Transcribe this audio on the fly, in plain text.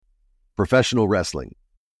Professional wrestling,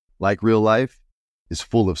 like real life, is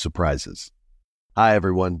full of surprises. Hi,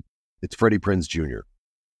 everyone. It's Freddie Prinze Jr.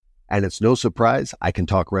 And it's no surprise I can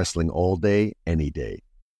talk wrestling all day, any day.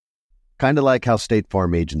 Kind of like how State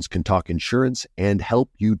Farm agents can talk insurance and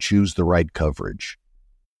help you choose the right coverage.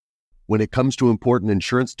 When it comes to important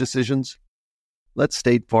insurance decisions, let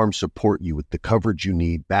State Farm support you with the coverage you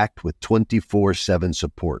need, backed with 24/7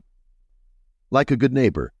 support. Like a good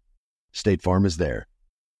neighbor, State Farm is there.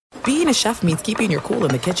 Being a chef means keeping your cool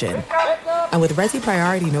in the kitchen. And with Resi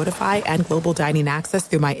Priority Notify and Global Dining Access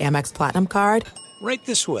through my Amex Platinum card, right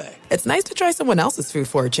this way. It's nice to try someone else's food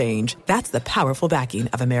for a change. That's the powerful backing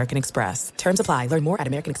of American Express. Terms apply. Learn more at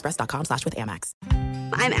americanexpress.com/withAmex.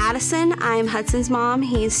 I'm Addison. I'm Hudson's mom.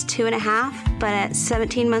 He's 2.5, but at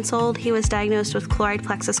 17 months old, he was diagnosed with choroid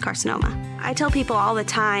plexus carcinoma. I tell people all the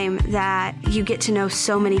time that you get to know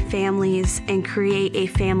so many families and create a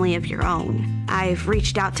family of your own. I've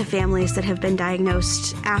reached out to families that have been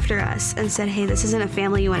diagnosed after us and said, hey, this isn't a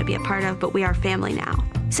family you want to be a part of, but we are family now.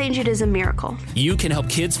 St. Jude is a miracle. You can help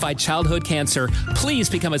kids fight childhood cancer. Please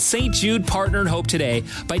become a St. Jude Partner in Hope today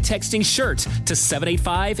by texting SHIRT to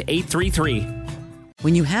 785-833.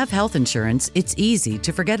 When you have health insurance, it's easy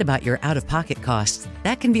to forget about your out-of-pocket costs.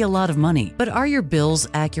 That can be a lot of money. But are your bills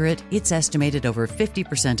accurate? It's estimated over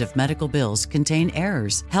 50% of medical bills contain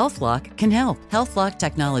errors. HealthLock can help. HealthLock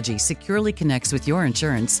technology securely connects with your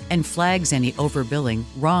insurance and flags any overbilling,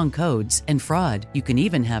 wrong codes, and fraud. You can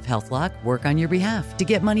even have HealthLock work on your behalf to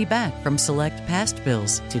get money back from select past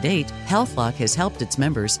bills. To date, HealthLock has helped its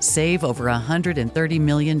members save over $130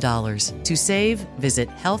 million. To save, visit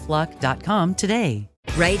healthlock.com today.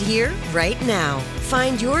 Right here, right now.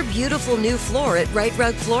 Find your beautiful new floor at Right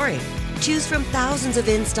Rug Flooring. Choose from thousands of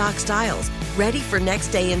in-stock styles, ready for next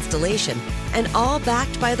day installation, and all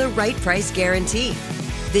backed by the right price guarantee.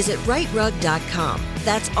 Visit rightrug.com.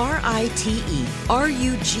 That's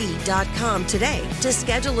RITERUG.com today to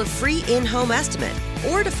schedule a free in-home estimate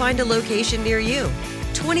or to find a location near you.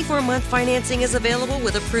 24-month financing is available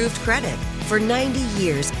with approved credit. For 90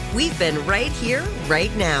 years, we've been right here, right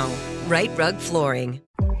now. Right Rug Flooring.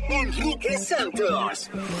 Enrique Santos.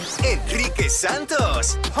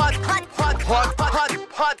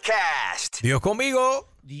 Podcast. Dios conmigo.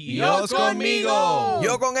 Dios conmigo.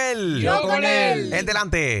 Yo con él. Yo con él. El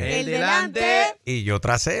delante. El delante. Y yo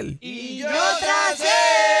tras él. Y yo tras él.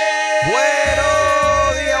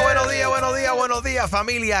 Buenos días,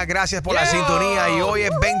 familia. Gracias por la sintonía. Y hoy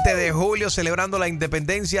es 20 de julio, celebrando la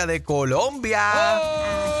independencia de Colombia.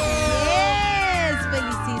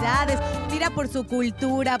 Felicidades, mira, por su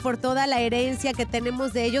cultura, por toda la herencia que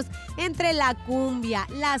tenemos de ellos, entre la cumbia,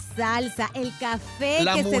 la salsa, el café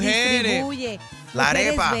las que mujeres, se distribuye, la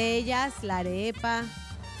arepa bellas, la arepa.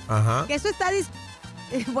 Ajá. Que eso está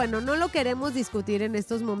bueno, no lo queremos discutir en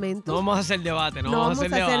estos momentos. No vamos a hacer debate, no vamos a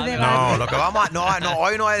hacer debate. No, lo que vamos a,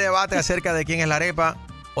 hoy no hay debate acerca de quién es la arepa.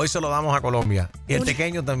 Hoy se lo damos a Colombia. Y el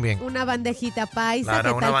pequeño también. Una bandejita paisa.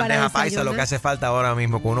 Claro, una bandeja paisa, lo que hace falta ahora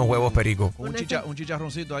mismo, con unos huevos pericos. Un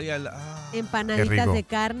chicharroncito ahí. Empanaditas de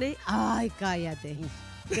carne. Ay, cállate.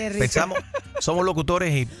 Qué rico. Pensamos, somos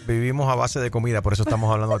locutores y vivimos a base de comida, por eso estamos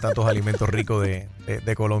hablando de tantos alimentos ricos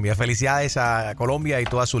de Colombia. Felicidades a Colombia y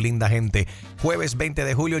toda su linda gente. Jueves 20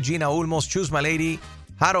 de julio, Gina Ulmos, Choose My Lady,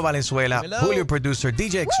 Jaro Valenzuela, Hello. Julio Producer,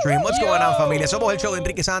 DJ Extreme. What's going on, familia? Somos el show de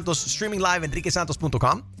Enrique Santos, streaming live,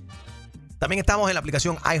 enriquesantos.com. También estamos en la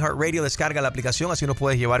aplicación iHeartRadio. Descarga la aplicación, así nos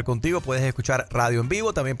puedes llevar contigo. Puedes escuchar radio en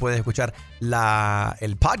vivo. También puedes escuchar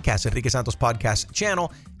el podcast, Enrique Santos Podcast Channel,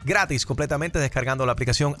 gratis, completamente descargando la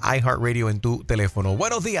aplicación iHeartRadio en tu teléfono.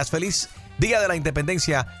 Buenos días, feliz Día de la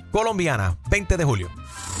Independencia Colombiana, 20 de julio.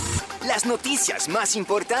 Las noticias más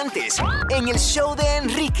importantes en el show de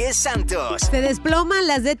Enrique Santos. Se desploman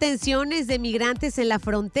las detenciones de migrantes en la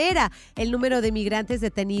frontera. El número de migrantes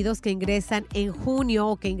detenidos que ingresaron en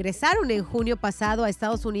junio pasado a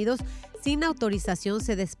Estados Unidos sin autorización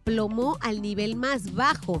se desplomó al nivel más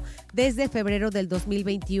bajo desde febrero del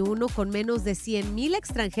 2021, con menos de 100,000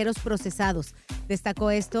 extranjeros procesados. Destacó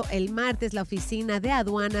esto el martes la Oficina de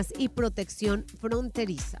Aduanas y Protección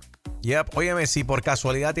Fronteriza. Yep, óyeme, si por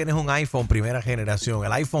casualidad tienes un iPhone primera generación,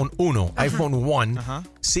 el iPhone 1, Ajá. iPhone 1, Ajá.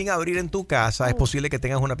 sin abrir en tu casa, es posible que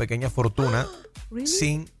tengas una pequeña fortuna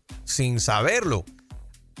Really? sin saberlo.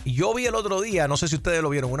 Y yo vi el otro día, no sé si ustedes lo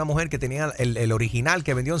vieron, una mujer que tenía el original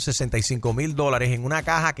que vendió en $65,000 en una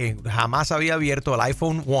caja que jamás había abierto, el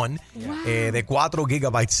iPhone 1, de 4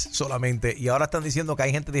 gigabytes solamente. Y ahora están diciendo que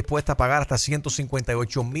hay gente dispuesta a pagar hasta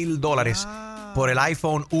 $158,000 por el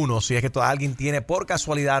iPhone 1. Si es que alguien tiene por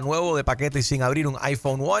casualidad nuevo de paquete y sin abrir un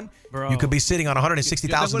iPhone 1, Bro. you could be sitting on $160,000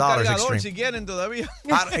 Yo tengo el cargador extreme. si quieren todavía.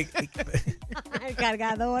 El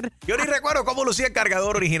cargador. Yo ni recuerdo cómo lucía el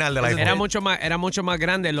cargador original del iPhone. Era mucho más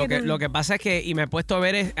grande. Lo que pasa es que, y me he puesto a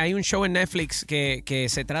ver, hay un show en Netflix que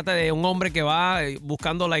se trata de un hombre que va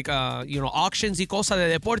buscando auctions y cosas de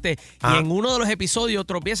deporte. Y en uno de los episodios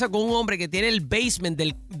tropieza con un hombre que tiene el basement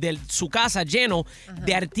de su casa lleno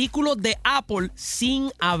de artículos de Apple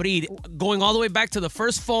sin abrir. Going all the way back to the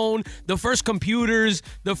first phone, the first computers,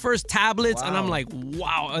 the first tablets. And I'm like,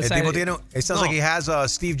 wow. El tipo tiene, it sounds like he has a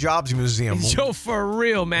Steve Jobs Museum. Yo, for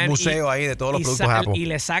real, man. Museo ahí de todos los productos Apple. Y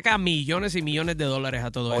le saca millones y millones de dólares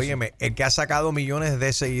a todo eso. Óyeme, el que ha sacado millones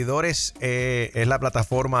de seguidores es la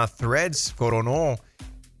plataforma Threads. Coronó.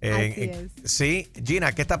 Así es. Sí,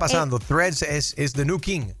 Gina, ¿qué está pasando? Threads is the new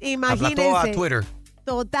king. Imagínense. Aplastó a Twitter.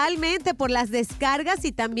 Totalmente, por las descargas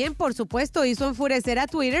y también, por supuesto, hizo enfurecer a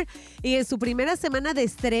Twitter. Y en su primera semana de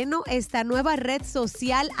estreno, esta nueva red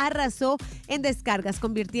social arrasó en descargas,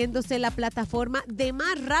 convirtiéndose en la plataforma de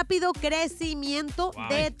más rápido crecimiento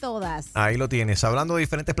de todas. Ahí lo tienes. Hablando de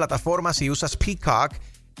diferentes plataformas, si usas Peacock,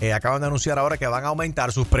 acaban de anunciar ahora que van a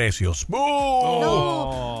aumentar sus precios. ¡Boom!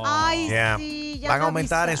 No. Ay, sí. Ya van a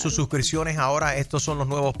aumentar en sus suscripciones. Ahora estos son los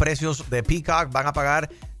nuevos precios de Peacock. Van a pagar,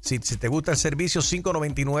 si te gusta el servicio,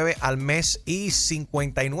 $5.99 al mes y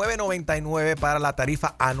 $59.99 para la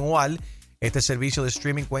tarifa anual. Este servicio de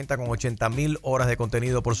streaming cuenta con 80,000 horas de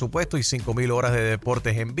contenido, por supuesto, y 5,000 horas de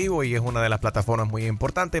deportes en vivo, y es una de las plataformas muy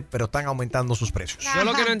importantes, pero están aumentando sus precios. Yo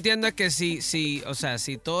lo que no entiendo es que si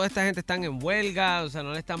toda esta gente están en huelga,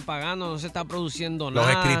 no le están pagando, no se está produciendo nada.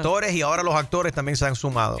 Los escritores y ahora los actores también se han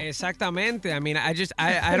sumado. Exactamente. I mean, I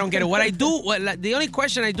don't get it. What I do, the only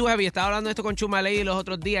question I do have, y estaba hablando de esto con Chumaley los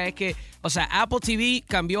otros días, es que, Apple TV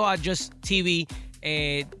cambió a Just TV.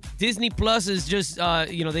 Disney Plus is just,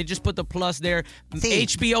 they just put the plus there. Sí.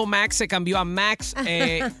 HBO Max se cambió a Max.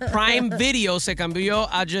 Prime Video se cambió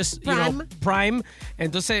a just, Prime.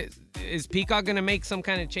 Entonces, is Peacock going to make some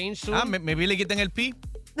kind of change soon? Maybe le quitan el P.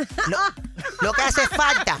 Lo que hace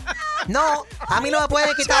falta. No, a mí no me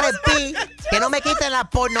pueden quitar el P. Que no me quiten la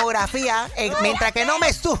pornografía. Mientras que no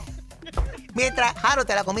me Mientras, Jaro,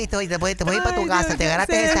 te la comiste hoy, te puedes ir para tu casa, te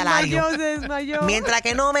ganaste el salario. Se desmayó. Mientras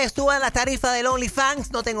que no me suban las tarifas del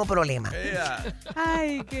OnlyFans, no tengo problema.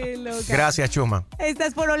 Ay, qué loca. Gracias, Chuma.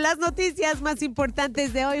 Estas fueron las noticias más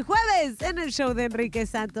importantes de hoy jueves en el show de Enrique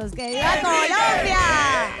Santos. ¡Que viva Colombia!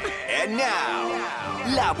 And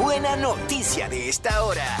now, la buena noticia de esta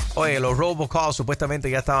hora. Oye, los robocalls supuestamente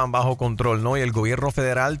ya estaban bajo control, ¿no? Y el gobierno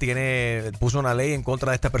federal puso una ley en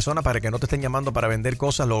contra de esta persona para que no te estén llamando para vender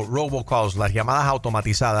cosas, los robocalls, las llamadas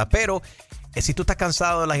automatizadas. Pero si tú estás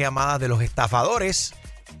cansado de las llamadas de los estafadores,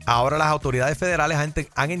 ahora las autoridades federales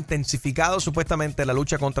han intensificado supuestamente la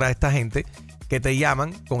lucha contra esta gente que te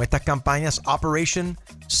llaman con estas campañas. Operation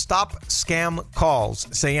Stop Scam Calls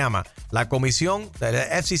se llama. La comisión, la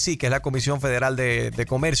FCC, que es la Comisión Federal de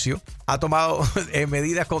Comercio, ha tomado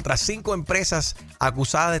medidas contra 5 empresas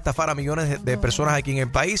acusadas de estafar a millones de personas aquí en el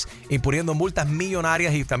país, imponiendo multas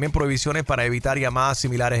millonarias y también prohibiciones para evitar llamadas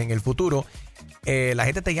similares en el futuro. La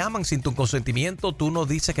gente te llaman sin tu consentimiento, tú no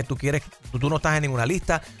dices que tú quieres, tú no estás en ninguna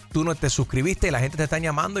lista, tú no te suscribiste y la gente te está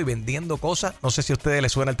llamando y vendiendo cosas. No sé si a ustedes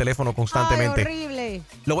les suena el teléfono constantemente. Ay, horrible.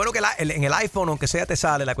 Lo bueno que en el iPhone, aunque sea, te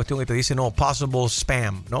sale la cuestión y te dice, no, possible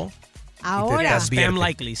spam, ¿no? Ahora. Spam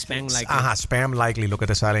likely. Ajá, spam likely, lo que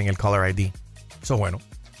te sale en el caller ID. Eso es bueno.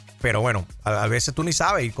 Pero bueno, a veces tú ni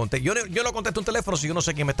sabes. Yo no contesto un teléfono si yo no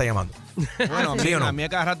sé quién me está llamando. Bueno, ¿Sí o no? a mí a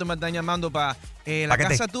cada rato me están llamando para la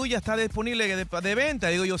casa tuya está disponible de venta.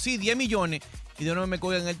 Digo yo, sí, 10 millones. Y de nuevo me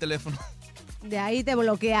cogen el teléfono. De ahí te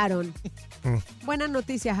bloquearon. Buenas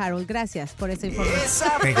noticias, Harold. Gracias por esa información.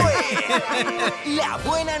 Esa fue la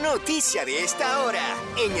buena noticia de esta hora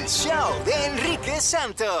en el show de Enrique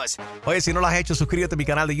Santos. Oye, si no lo has hecho, suscríbete a mi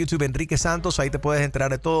canal de YouTube Enrique Santos. Ahí te puedes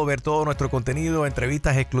enterar de todo, ver todo nuestro contenido,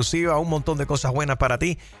 entrevistas exclusivas, un montón de cosas buenas para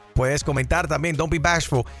ti. Puedes comentar también, don't be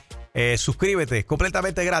bashful. Suscríbete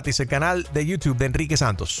completamente gratis el canal de YouTube de Enrique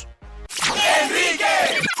Santos. ¡Enrique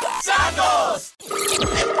Santos!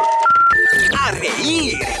 A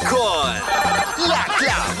reír con La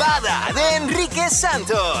Clavada de Enrique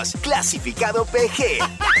Santos. Clasificado PG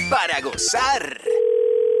para gozar.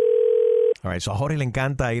 All right, so a Jorge le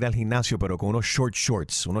encanta ir al gimnasio, pero con unos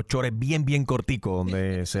shorts, unos chores bien corticos,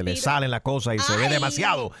 donde se le salen las cosas y se ve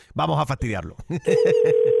demasiado. Vamos a fastidiarlo.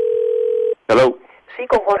 Hello. Sí,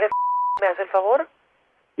 con Jorge, ¿me hace el favor?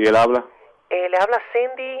 ¿Y él habla? Le habla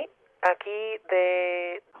Cindy aquí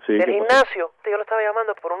Sí, del ¿qué gimnasio. Yo lo estaba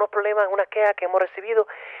llamando por unos problemas, unas quejas que hemos recibido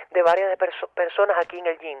de varias personas aquí en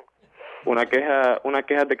el gym. ¿Una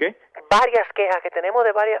queja de qué? varias quejas que tenemos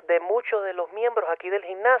de muchos de los miembros aquí del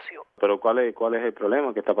gimnasio. Pero ¿cuál es el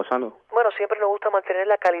problema? ¿Qué está pasando? Bueno, siempre nos gusta mantener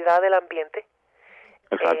la calidad del ambiente.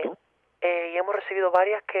 Exacto. Y hemos recibido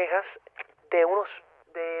varias quejas de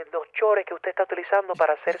los chores que usted está utilizando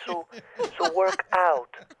para hacer su workout.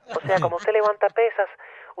 O sea, como usted levanta pesas,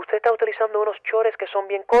 usted está utilizando unos chores que son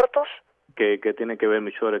bien cortos. ¿Qué tiene que ver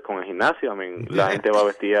mis chores con el gimnasio? La gente va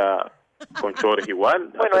vestida con chores igual,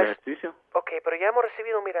 bueno, hacer ejercicio. Ok, pero ya hemos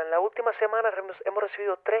recibido, mira, en la última semana hemos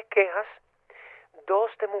recibido 3 quejas,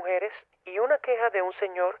 2 de mujeres y una queja de un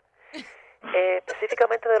señor,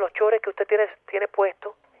 específicamente de los chores que usted tiene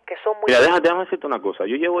puesto, que son muy... Mira, déjame decirte una cosa.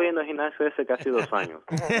 Yo llevo yendo al gimnasio hace casi 2 años.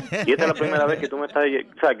 Y esta es la primera vez que tú me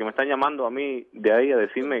están llamando a mí de ahí a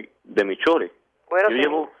decirme de mis chores. Bueno, yo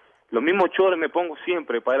llevo los mismos chores, me pongo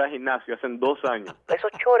siempre para ir al gimnasio, hace 2 años.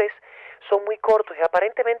 Esos chores son muy cortos y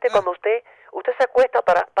aparentemente cuando usted se acuesta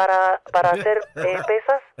para hacer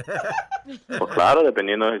pesas. Pues claro,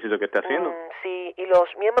 dependiendo del ejercicio que esté haciendo. Sí, y los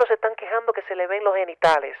miembros se están quejando que se le ven los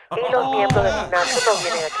genitales. Y los miembros del gimnasio no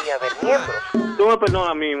vienen aquí a ver miembros. Tú me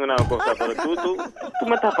perdonas a mí una cosa, pero tú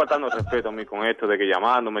me estás faltando el respeto a mí con esto de que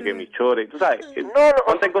llamándome, que mis chores, tú sabes,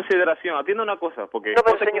 ponte en consideración, atiende una cosa, porque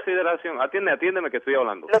ponte en consideración, atiéndeme que estoy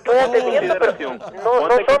hablando. Lo estoy atendiendo, pero no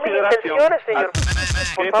son mis intenciones, señor.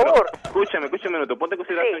 Por favor. Escúchame un minuto, ponte en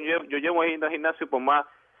consideración, yo llevo ahí en el gimnasio por más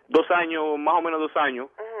o menos 2 años,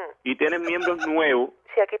 y tienen miembros nuevos.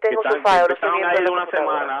 Sí, aquí tengo su file. Que están ahí de una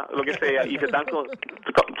semana, lo que sea, y se están... Come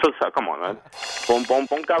on, man. Pon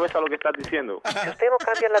cabeza a lo que estás diciendo. Si usted no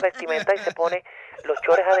cambia la vestimenta y se pone los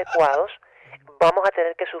chores adecuados, vamos a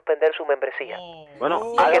tener que suspender su membresía. Bueno,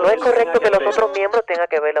 porque no es correcto que los otros miembros tengan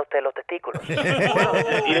que verle a usted los testículos.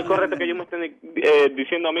 Y es correcto que ellos me estén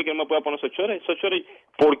diciendo a mí que no me pueda poner esos chores.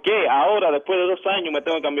 ¿Por qué ahora, después de 2 años, me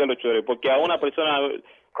tengo que cambiar los chores? Porque a una persona...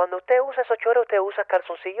 Cuando usted usa esos chores, ¿usted usa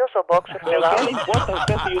calzoncillos o boxers pegados? ¿Qué le importa a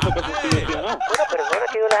usted si yo uso calzoncillos o no? Bueno, perdona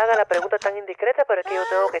que yo le haga la pregunta tan indiscreta, pero es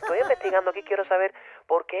que estoy investigando aquí, quiero saber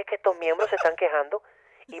por qué es que estos miembros se están quejando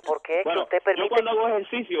y por qué es que usted permite... Yo cuando hago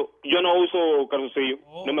ejercicio, yo no uso calzoncillos,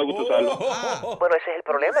 no me gusta usarlo. Bueno, ese es el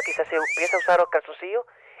problema, quizás si empieza a usar los calzoncillos,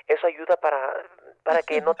 eso ayuda para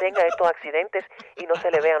que no tenga estos accidentes y no se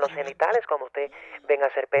le vean los genitales cuando usted venga a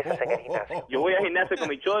hacer pesas en el gimnasio. Yo voy al gimnasio con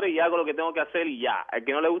mis chores y hago lo que tengo que hacer y ya. Al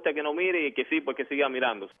que no le gusta que no mire y el que sí, pues que siga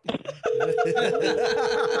mirando.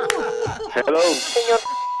 Hello. Señor,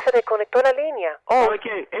 se desconectó la línea. ¿Sabes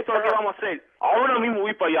qué? Esto es lo que vamos a hacer. Ahora mismo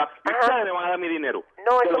voy para allá. Ustedes me van a dar mi dinero.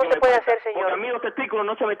 No, eso no se puede hacer, señor. Porque a mí los testículos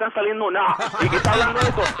no se me están saliendo nada. Y que está hablando de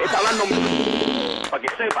eso, está hablando para que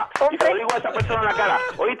sepa. Y se lo digo a esa persona en la cara.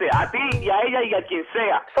 Oíste, a ti y a ella y a quien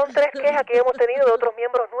sea. Son 3 quejas que hemos tenido de otros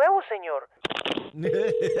miembros nuevos, señor.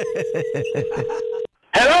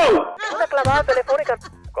 ¡Hello! Una clavada telefónica.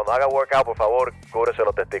 Cuando haga workout, por favor, cúbrese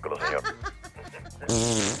los testículos, señor.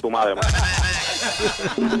 Tu madre, man.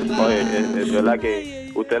 Oye, es verdad que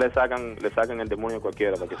ustedes le sacan el demonio a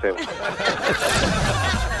cualquiera, para que sepa.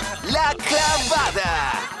 La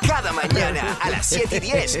clavada. Cada mañana a las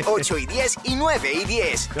 7:10, 8:10 y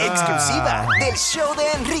 9:10. Exclusiva del show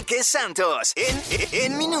de Enrique Santos.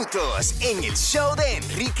 En minutos, en el show de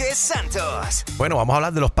Enrique Santos. Bueno, vamos a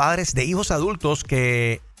hablar de los padres de hijos adultos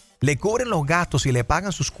que le cubren los gastos y le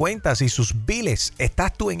pagan sus cuentas y sus biles.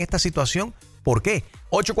 ¿Estás tú en esta situación? ¿Por qué?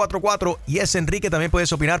 844 y es Enrique. También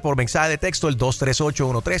puedes opinar por mensaje de texto el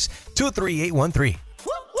 23813-23813.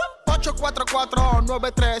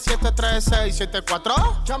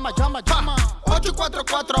 844-9373674. Llama.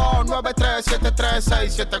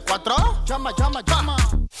 844-9373674. Llama.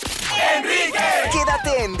 ¡Enrique!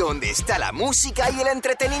 Quédate en donde está la música y el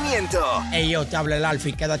entretenimiento. Hey, yo, te habla el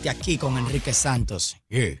Alfie. Quédate aquí con Enrique Santos.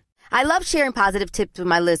 Yeah. I love sharing positive tips with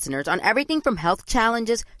my listeners on everything from health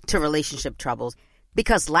challenges to relationship troubles.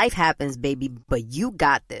 Because life happens, baby, but you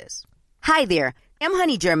got this. Hi there, I'm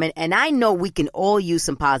Honey German, and I know we can all use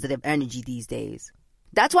some positive energy these days.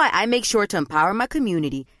 That's why I make sure to empower my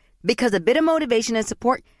community, because a bit of motivation and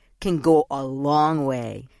support can go a long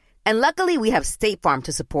way. And luckily, we have State Farm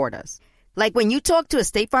to support us. Like when you talk to a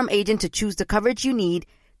State Farm agent to choose the coverage you need,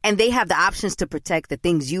 and they have the options to protect the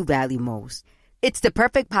things you value most. It's the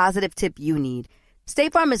perfect positive tip you need.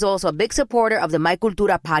 State Farm is also a big supporter of the My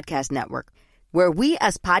Cultura podcast network, where we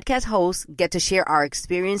as podcast hosts get to share our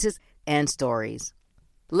experiences and stories.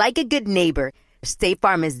 Like a good neighbor, State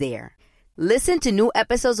Farm is there. Listen to new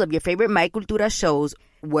episodes of your favorite My Cultura shows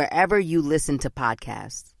wherever you listen to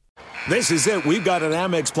podcasts. This is it. We've got an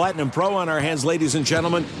Amex Platinum Pro on our hands, ladies and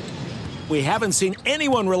gentlemen. We haven't seen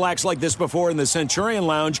anyone relax like this before in the Centurion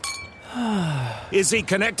Lounge. Is he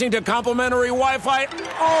connecting to complimentary Wi-Fi?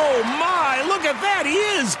 Oh, my! Look at that! He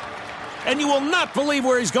is! and you will not believe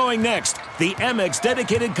where he's going next. The Amex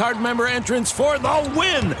dedicated card member entrance for the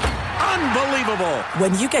win. Unbelievable.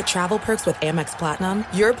 When you get travel perks with Amex Platinum,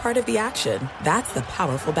 you're part of the action. That's the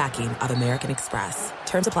powerful backing of American Express.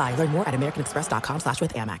 Terms apply. Learn more at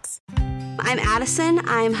americanexpress.com/withAmex. I'm Addison.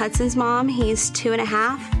 I'm Hudson's mom. He's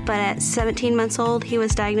 2.5, but at 17 months old, he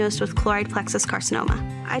was diagnosed with chloride plexus carcinoma.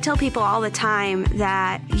 I tell people all the time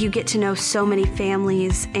that you get to know so many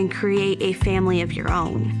families and create a family of your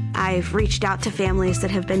own. I've reached out to families that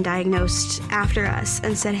have been diagnosed after us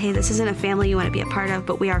and said, hey, this isn't a family you want to be a part of,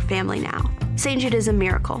 but we are family now. St. Jude is a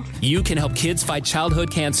miracle. You can help kids fight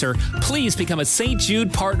childhood cancer. Please become a St.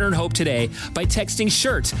 Jude Partner in Hope today by texting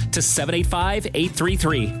SHIRT to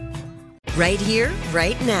 785-833. Right here,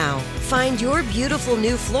 right now. Find your beautiful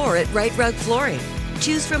new floor at Right Rug Flooring.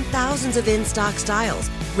 Choose from thousands of in-stock styles,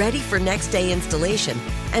 ready for next day installation,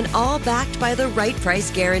 and all backed by the right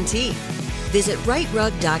price guarantee. Visit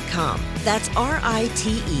rightrug.com. That's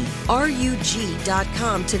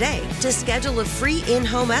RITERUG.com today to schedule a free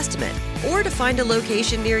in-home estimate or to find a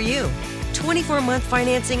location near you. 24-month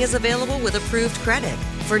financing is available with approved credit.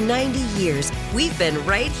 For 90 years, we've been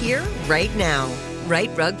right here, right now. Right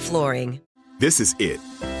Rug Flooring. This is it.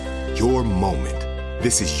 Your moment.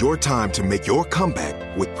 This is your time to make your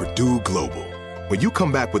comeback with Purdue Global. When you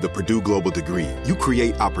come back with a Purdue Global degree, you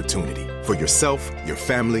create opportunity for yourself, your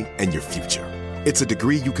family, and your future. It's a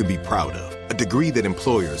degree you can be proud of, a degree that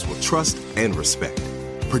employers will trust and respect.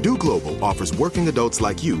 Purdue Global offers working adults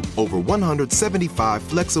like you over 175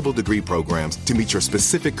 flexible degree programs to meet your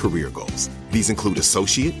specific career goals. These include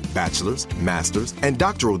associate, bachelor's, master's, and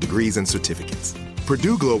doctoral degrees and certificates.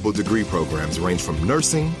 Purdue Global degree programs range from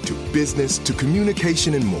nursing to business to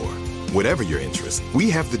communication and more. Whatever your interest, we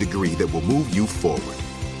have the degree that will move you forward.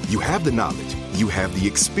 You have the knowledge, you have the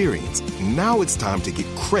experience. Now it's time to get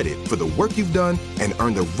credit for the work you've done and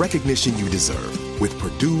earn the recognition you deserve with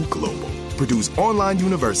Purdue Global, Purdue's online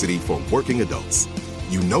university for working adults.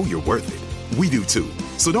 You know you're worth it. We do too.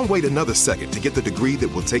 So don't wait another second to get the degree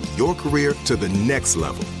that will take your career to the next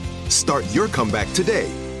level. Start your comeback today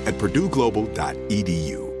at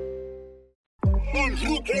purdueglobal.edu.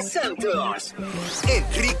 Enrique Santos.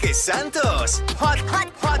 Enrique Santos.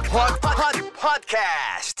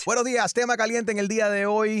 Podcast. Buenos días. Tema caliente en el día de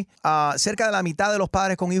hoy. Cerca de la mitad de los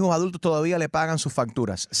padres con hijos adultos todavía le pagan sus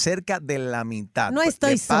facturas. Cerca de la mitad. No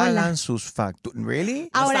estoy sola. Pagan sus facturas. ¿Really?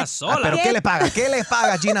 Ahora, ¿No estás sola? ¿Pero qué le pagas? ¿Qué les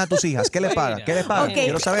pagas, Gina, a tus hijas? ¿Qué les pagas? ¿Qué les pagas? Okay,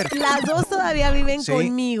 quiero saber. Las dos todavía viven Sí.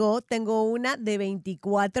 conmigo. Tengo una de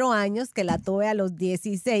 24 años que la tuve a los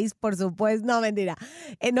 16, por supuesto. No, mentira.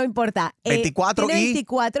 No importa. 24 tiene y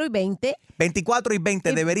 24 y 20. 24 y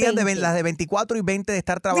 20. Deberían de las de 24 y 20 de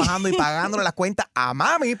estar trabajando y pagándole las cuentas a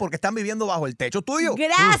mami porque están viviendo bajo el techo tuyo.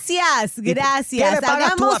 Gracias, gracias. ¿Qué le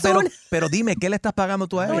pagas tú? Hagamos Pero dime, ¿qué le estás pagando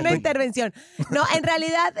tú a él? una intervención. No, en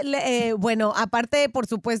realidad, bueno, aparte, por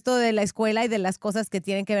supuesto, de la escuela y de las cosas que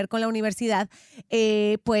tienen que ver con la universidad,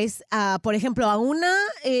 pues, por ejemplo, a una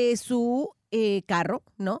su carro,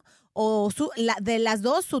 ¿no? O de las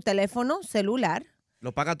dos, su teléfono celular.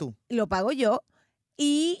 ¿Lo pagas tú? Lo pago yo.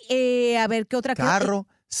 Y a ver, ¿qué otra cosa? Carro,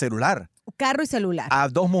 celular. Carro y celular. A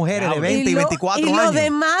dos mujeres de 20 y 24 años.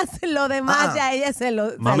 Y lo demás ya ella se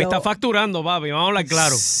lo... Mami está facturando, papi. Vamos a hablar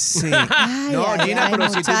claro. Sí. Ay, No, ay, Gina, ay, pero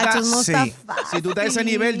si tú muchachos, no está si tú estás a ese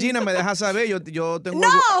nivel, Gina, me dejas saber. Yo tengo...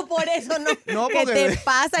 No, por eso no. No, ¿Qué porque- te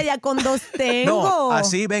pasa? Ya con dos tengo. No,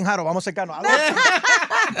 así, ven, Jaro, vamos a secarnos.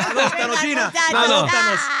 Adóptanos, Gina. No.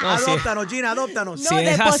 Adóptanos. No, sí. Adóptanos, Gina, adóptanos. Si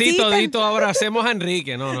es así, todito abracemos a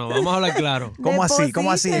Enrique. No, vamos a hablar claro. ¿Cómo así?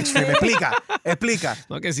 ¿Cómo así, Extreme? Explica.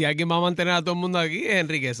 No, que si alguien va a mantener a todo el mundo aquí es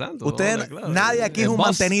Enrique Santos. Usted, Vamos a hablar claro. nadie aquí es un boss.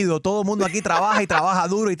 mantenido. Todo el mundo aquí trabaja y trabaja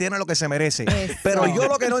duro y tiene lo que se merece. Eso. Pero yo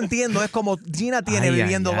lo que no entiendo es como Gina tiene Ay,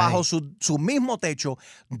 viviendo ay, bajo ay. su mismo techo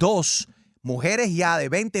dos mujeres ya de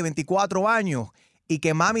 20 y 24 años y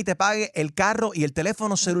que mami te pague el carro y el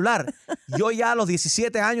teléfono celular. Yo ya a los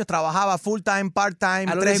 17 años trabajaba full time, part time,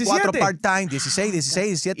 ¿A los 3, 4 17? part time, 16,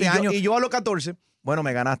 17 Y años. yo a los 14. Bueno,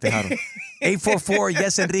 me ganaste, Jaro. 844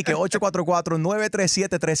 Yes Enrique,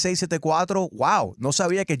 844-937-3674. Wow, no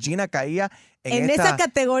sabía que Gina caía en esa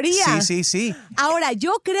categoría. Sí. Ahora,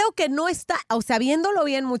 yo creo que no está, o sea, viéndolo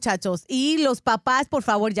bien, muchachos, y los papás, por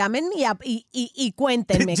favor, llamen y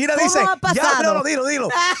cuéntenme. Gina ¿cómo dice, ha pasado? dilo.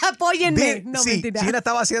 Apóyenme. No, sí, mentira. Gina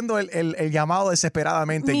estaba haciendo el llamado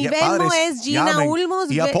desesperadamente. Mi Ya, Venmo padres, es Gina llamen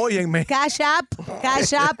Ulmos. y apóyenme. Cash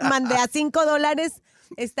App, mandé a $5.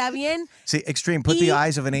 Está bien. Sí, Extreme, put the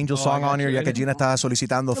Eyes of an Angel song on here, ya que Gina está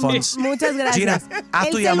solicitando funds. Muchas gracias. Gina, haz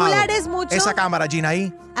tu El llamado. celular es mucho. Esa cámara, Gina,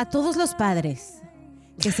 ahí. A todos los padres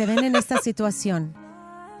que se ven en esta situación,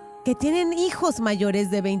 que tienen hijos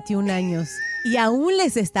mayores de 21 años y aún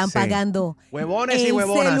les están pagando Huevones el y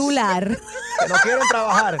huevonas. celular. Que no quieren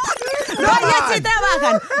trabajar. Vaya, sí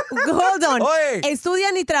trabajan. Hold on. Oye.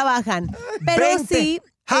 Estudian y trabajan. Pero 20. sí,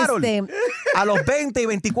 Harold, a los 20 y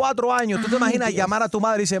 24 años, ¿tú te imaginas llamar a tu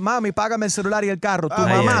madre y decir, mami, págame el celular y el carro? Tu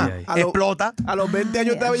mamá explota. A los 20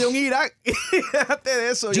 años estaba yo en Irak. Y déjate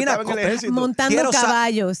de eso. Gina, yo estaba en el ejército. montando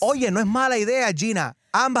caballos. Oye, no es mala idea, Gina.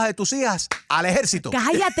 Ambas de tus hijas al ejército.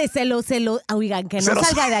 Cállate, oigan, que no Se lo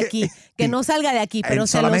salga de aquí, que no salga de aquí, pero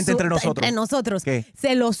solamente entre nosotros. Entre nosotros. ¿Qué?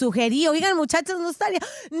 Se lo sugerí. Oigan, muchachos, no estaría.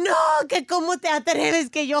 No, que cómo te atreves,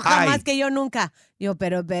 que yo jamás, Ay. que yo nunca. Yo,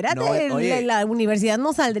 pero espérate, No, oye. la universidad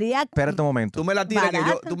no saldría. Espérate un momento. Tú me la tiras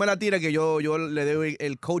Barata. que yo le doy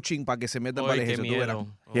el coaching para que se metan para el qué ejército. tú verás.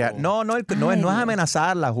 miedo. Yeah. No es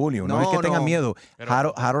amenazarla, Julio. No, es que tenga miedo.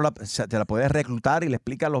 Harold te la puedes reclutar y le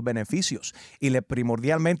explica los beneficios. Y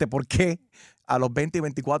primordialmente por qué a los 20 y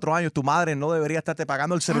 24 años tu madre no debería estarte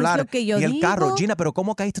pagando el celular lo que yo y el digo. carro. Gina, pero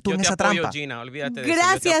 ¿cómo caíste tú Yo en te esa apoyo, trampa? Gina, olvídate de eso, yo te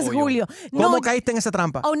Gracias, apoyo. Julio. ¿Cómo No, caíste en esa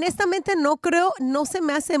trampa? honestamente no creo, no se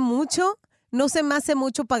me hace mucho. No se me hace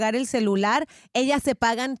mucho pagar el celular. Ellas se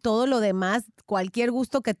pagan todo lo demás, cualquier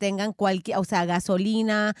gusto que tengan, o sea,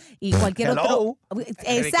 gasolina y cualquier otro.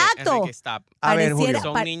 Exacto. Enrique, stop. A ver, Pareciera-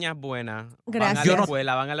 Son pa- niñas buenas. Gracias. Van a Yo la no-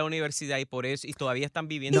 escuela, van a la universidad y por eso y todavía están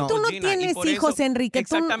viviendo Y tú con no Gina. tienes por hijos, eso- Enrique,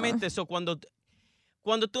 tú no- Exactamente. Eso cuando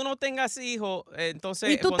tú no tengas hijos, entonces.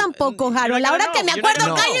 Y tú cuando- tampoco, you're Harold. not Ahora gonna que me know, you're not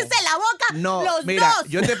acuerdo, gonna know. cállense la boca No, los mira, dos.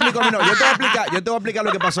 yo te explico, yo te voy a explicar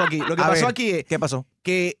lo que pasó aquí. Lo que A pasó ver, aquí es ¿qué pasó?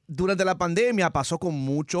 que durante la pandemia pasó con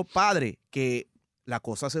muchos padres que las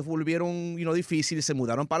cosas se volvieron difíciles, se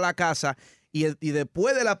mudaron para la casa y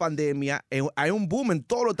después de la pandemia hay un boom en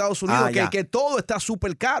todos los Estados Unidos ya. que todo está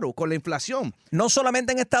súper caro con la inflación. No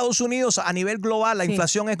solamente en Estados Unidos, a nivel global, la Sí.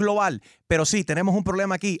 inflación es global. Pero sí, tenemos un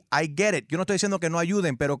problema aquí. I get it. Yo no estoy diciendo que no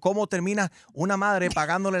ayuden, pero ¿cómo termina una madre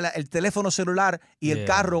pagándole el teléfono celular y el Yeah.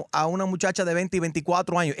 carro a una muchacha de 20 y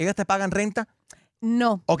 24 años? ¿Ellas te pagan renta?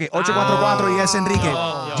 No. Ok, 844 y es Enrique.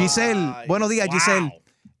 No. Giselle, buenos días, Giselle.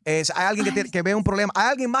 Hay alguien que ve un problema. ¿Hay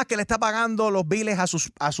alguien más que le está pagando los biles a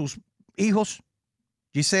sus hijos?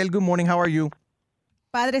 Giselle, good morning. How are you?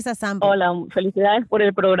 Padres a Sambo. Hola, felicidades por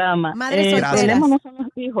el programa. Madres El solteras. problema no son los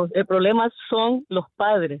hijos, el problema son los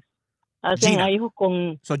padres. Hacen Gina. a hijos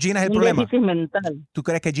con So, Gina es el un problema. déficit mental. ¿Tú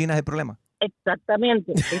crees que Gina es el problema?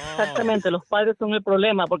 Exactamente. Los padres son el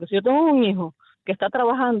problema, porque si yo tengo un hijo que está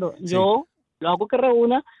trabajando, yo lo hago que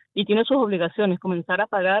reúna y tiene sus obligaciones, comenzar a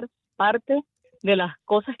pagar parte de las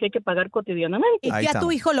cosas que hay que pagar cotidianamente. ¿Y Ahí ya está.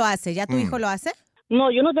 tu hijo lo hace? ¿Ya tu hijo lo hace? No,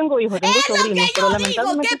 yo no tengo hijos, tengo Es lo sobrinos, que pero yo digo,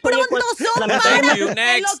 lamentablemente que soy el pronto son para...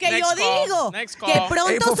 lamentablemente- Es lo que yo digo, Next que call.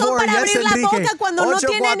 pronto son para abrir la boca cuando no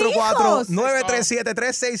tienen hijos.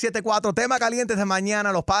 937-3674. Tema caliente de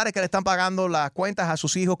mañana. Los padres que le están pagando las cuentas a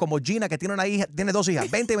sus hijos, como Gina, que tiene una hija, tiene dos hijas,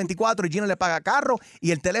 20 y 24, y Gina le paga carro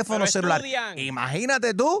y el teléfono Pero celular. estudian.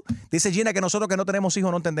 Imagínate tú. Dice Gina que nosotros que no tenemos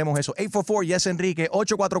hijos no entendemos eso. 844 yes Enrique,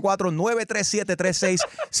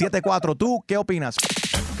 844-937-3674. ¿Tú qué opinas?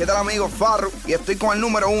 ¿Qué tal, amigo Farru? Y estoy con el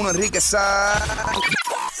número 1, Enrique ¡Santos!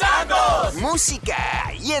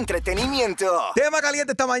 Música y entretenimiento. Tema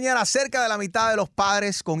caliente esta mañana. Cerca de la mitad de los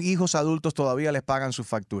padres con hijos adultos todavía les pagan sus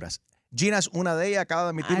facturas. Gina es una de ellas. Acaba de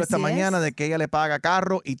admitirlo esta Así mañana es. de que ella le paga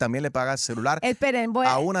carro y también le paga celular Esperen,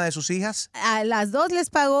 a una de sus hijas. a las dos les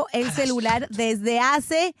pago el celular desde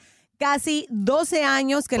hace casi 12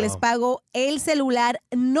 años que les pago el celular.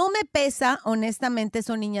 No me pesa, honestamente,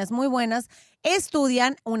 son niñas muy buenas.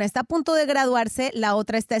 Estudian, una está a punto de graduarse, la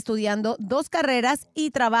otra está estudiando 2 carreras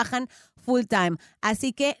y trabajan full time.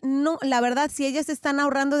 Así que no, la verdad, si ellas están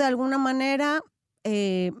ahorrando de alguna manera,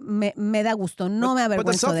 me da gusto, no me But the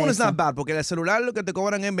avergüenzo cell de phone is eso. not bad, porque el celular lo que te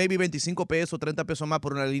cobran es maybe 25 pesos, 30 pesos más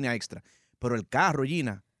por una línea extra. Pero el carro,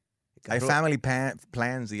 Gina. Hay family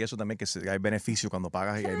plans y eso también que hay beneficio cuando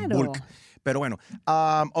pagas en Claro. bulk. Pero bueno,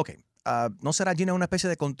 ok. ¿No será, Gina, una especie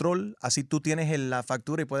de control? Así tú tienes la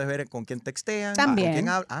factura y puedes ver con quién textean, También. con quién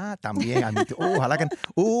hablan. También. Ojalá que...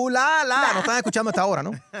 No están escuchando hasta ahora, ¿no?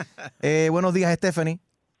 Buenos días, Stephanie.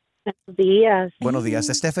 Buenos días. Buenos días.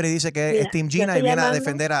 Stephanie dice que Mira, es Team yo Gina y estoy viene a llamando.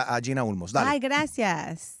 defender a Gina Ulmos. Dale. Ay,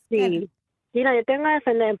 gracias. Sí. Mira, yo tengo que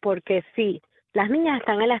defender porque sí, las niñas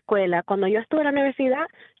están en la escuela. Cuando yo estuve en la universidad,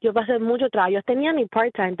 yo pasé mucho trabajo. Yo tenía mi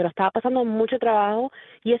part-time, pero estaba pasando mucho trabajo.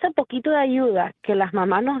 Y ese poquito de ayuda que las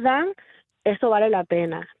mamás nos dan, eso vale la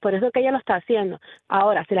pena. Por eso es que ella lo está haciendo.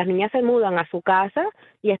 Ahora, si las niñas se mudan a su casa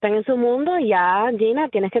y están en su mundo, ya, Gina,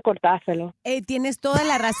 tienes que cortárselo. Tienes toda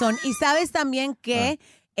la razón. Y sabes también que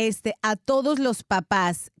a todos los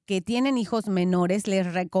papás que tienen hijos menores,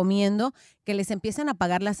 les recomiendo que les empiecen a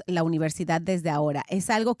pagar la universidad desde ahora. Es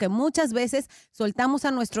algo que muchas veces soltamos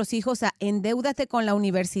a nuestros hijos a endeúdate con la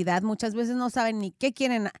universidad. Muchas veces no saben ni qué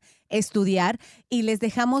quieren estudiar y les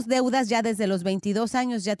dejamos deudas ya desde los 22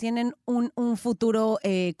 años. Ya tienen un futuro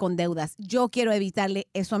con deudas. Yo quiero evitarle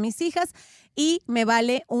eso a mis hijas y me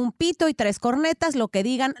vale un pito y 3 cornetas lo que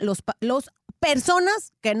digan los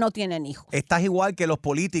personas que no tienen hijos. Estás igual que los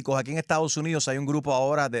políticos. Aquí en Estados Unidos hay un grupo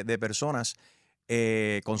ahora de personas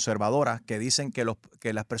conservadoras que dicen que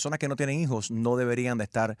las personas que no tienen hijos no deberían de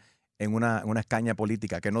estar en una escaña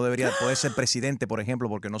política, que no debería poder ser presidente, por ejemplo,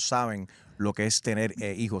 porque no saben lo que es tener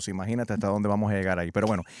hijos. Imagínate hasta dónde vamos a llegar ahí. Pero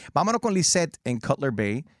bueno, vámonos con Lisette en Cutler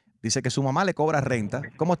Bay. Dice que su mamá le cobra renta.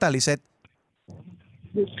 ¿Cómo está, Lisette?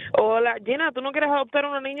 Hola, Gina, ¿tú no quieres adoptar a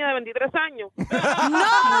una niña de 23 años? ¡No!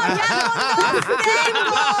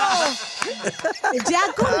 ¡Ya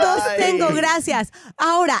con dos tengo! Gracias.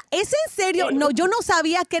 Ahora, ¿es en serio? No, yo no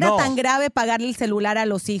sabía que era tan grave pagarle el celular a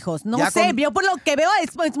los hijos. No Ya sé, yo por lo que veo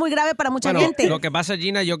es muy grave para mucha gente. Lo que pasa,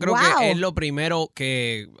 Gina, yo creo que es lo primero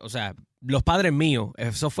que, o sea, los padres míos,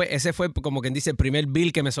 ese fue como quien dice el primer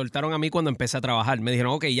bill que me soltaron a mí cuando empecé a trabajar. Me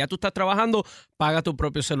dijeron, ok, ya tú estás trabajando, paga tu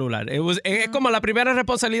propio celular. Es como la primera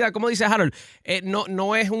responsabilidad, como dice Harold,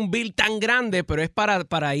 no es un bill tan grande, pero es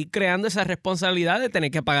para ir creando esa responsabilidad de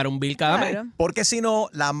tener que pagar un bill cada mes. Porque si no,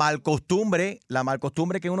 la mal costumbre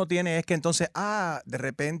que uno tiene es que entonces, de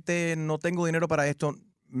repente no tengo dinero para esto,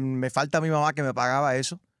 me falta mi mamá que me pagaba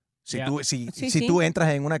eso. Si tú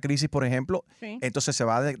entras en una crisis, por ejemplo, entonces se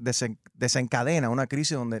va a desencadena una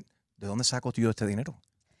crisis donde, ¿de dónde saco yo este dinero?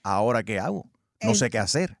 ¿Ahora qué hago? No sé qué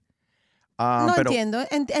hacer.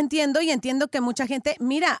 Entiendo que mucha gente,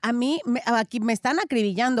 mira, a mí aquí me están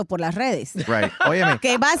acribillando por las redes. Right. Óyeme.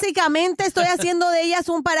 Que básicamente estoy haciendo de ellas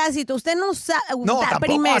un parásito. Usted no sabe. No, tampoco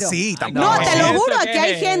primero. así. Tampoco. No, te lo juro, aquí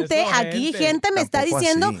hay gente, me está Tampoco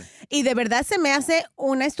diciendo, así. y de verdad se me hace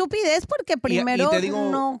una estupidez porque primero te digo,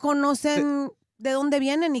 no conocen de dónde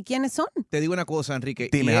vienen y quiénes son. Te digo una cosa, Enrique.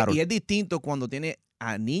 Dime, Harold. Y es distinto cuando tiene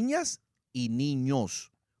a niñas y niños.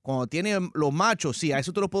 Cuando tiene los machos, sí, a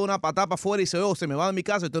eso te lo puedo dar una patada para afuera y se me va de mi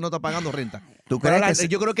casa y usted no está pagando renta. ¿Tú crees que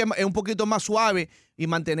yo creo que es un poquito más suave y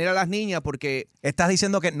mantener a las niñas porque... Estás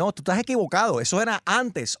diciendo que no, tú estás equivocado. Eso era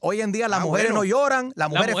antes. Hoy en día las mujeres no lloran, las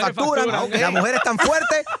mujeres facturan, las mujeres están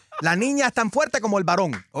fuertes, las niñas están fuertes como el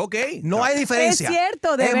varón. Ok. No hay diferencia. Es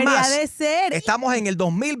cierto, debería más, de ser. Estamos en el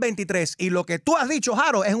 2023 y lo que tú has dicho,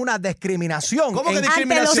 Jaro, es una discriminación. ¿Cómo que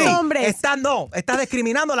discriminación? Ante los hombres. Estás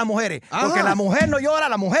discriminando a la mujer. Porque la mujer no llora,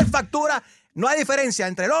 la mujer factura. No hay diferencia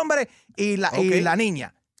entre el hombre y la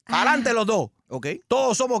niña. Adelante los dos. Okay.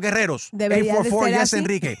 Todos somos guerreros. Debería de ser yes, así.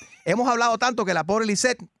 Enrique. Hemos hablado tanto que la pobre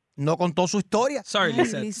Lisette no contó su historia. Sorry,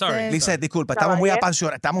 Lisette. Sorry. Lisette, disculpa, estamos muy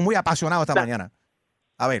apasionados esta mañana.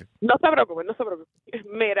 A ver. No se preocupe.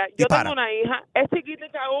 Mira, yo Dispara. tengo una hija, es chiquita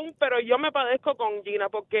aún, pero yo me padezco con Gina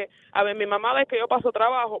porque, a ver, mi mamá ve que yo paso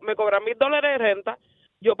trabajo, me cobra $1,000 de renta,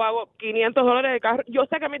 yo pago $500 de carro. Yo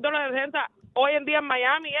sé que $1,000 de renta hoy en día en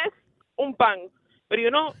Miami es un pan, pero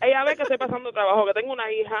ella ve que estoy pasando trabajo, que tengo una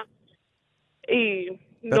hija y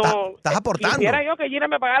no... Estás aportando. Quisiera yo que Gina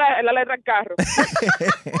me pagara la letra del carro.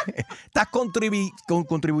 Estás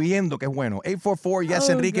contribuyendo, que es bueno. 844 yes,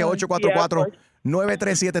 Enrique,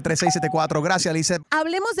 844-937-3674. Gracias, Lisette.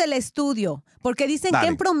 Hablemos del estudio, porque dicen Dale. que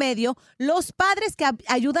en promedio los padres que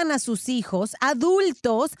ayudan a sus hijos,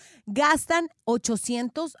 adultos, gastan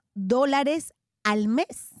 $800 al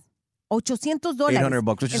mes. $800.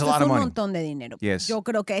 $800, which is Eso a lot es of un money. montón de dinero. Yes. Yo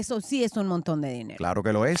creo que eso sí es un montón de dinero. Claro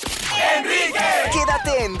que lo es.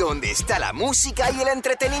 Quédate en donde está la música y el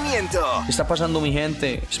entretenimiento. ¿Qué está pasando, mi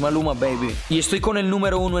gente? Es Maluma, baby. Y estoy con el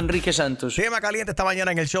número 1, Enrique Santos. Tema caliente esta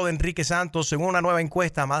mañana en el show de Enrique Santos. Según una nueva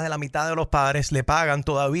encuesta, más de la mitad de los padres le pagan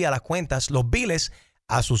todavía las cuentas, los biles,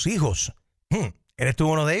 a sus hijos. ¿Eres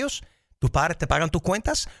tú uno de ellos? ¿Tus padres te pagan tus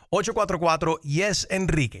cuentas? 844 yes,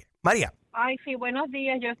 Enrique. María. Ay, sí, buenos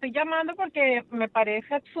días. Yo estoy llamando porque me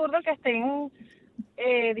parece absurdo que estén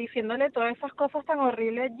diciéndole todas esas cosas tan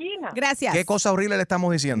horribles a Gina. Gracias. ¿Qué cosa horrible le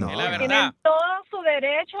estamos diciendo? Tienen todo su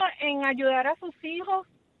derecho en ayudar a sus hijos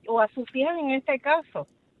o a sus hijas en este caso.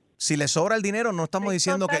 Si le sobra el dinero, no estamos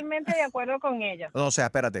diciendo que... Totalmente de acuerdo con ella. O sea,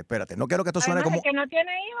 espérate. No quiero que esto suene Además, como... el que no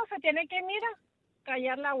tiene hijos se tiene que, mira,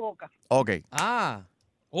 callar la boca. Ok.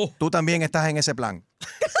 Tú también estás en ese plan.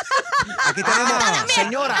 Aquí tenemos,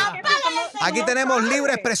 señora, aquí tenemos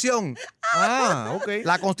libre expresión. Ok.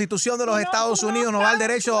 La Constitución de los Estados Unidos nos da el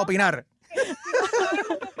derecho a opinar.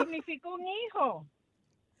 Significa un hijo.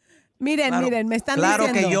 Miren, me están Claro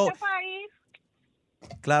diciendo.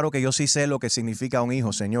 que yo sí sé lo que significa un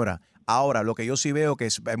hijo, señora. Ahora, lo que yo sí veo que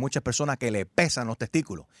hay muchas personas que le pesan los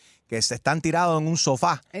testículos, que se están tirados en un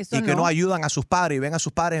sofá y que no ayudan a sus padres y ven a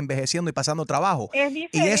sus padres envejeciendo y pasando trabajo. Es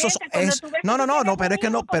diferente. Y eso es no, pero es que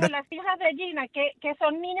no, pero las hijas de Gina, que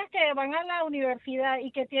son niñas que van a la universidad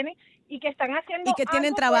y que están haciendo y que tienen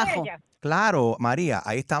algo trabajo. por ellas. Claro, María,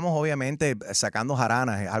 ahí estamos obviamente sacando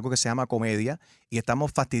jaranas, es algo que se llama comedia y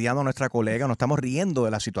estamos fastidiando a nuestra colega, nos estamos riendo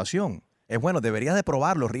de la situación. Es bueno, deberías de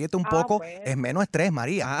probarlo, ríete un poco, bueno. es menos estrés,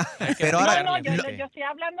 María. Pero ahora, yo estoy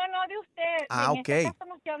hablando no de usted. Ok. En este caso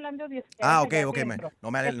no estoy hablando de usted. Ok, no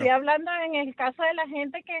me Estoy hablando en el caso de la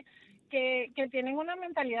gente que tienen una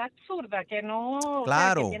mentalidad absurda, que no,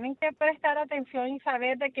 claro. O sea, que tienen que prestar atención y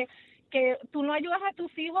saber de que tú no ayudas a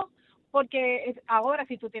tus hijos porque ahora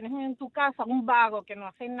si tú tienes en tu casa un vago que no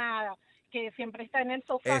hace nada, que siempre está en el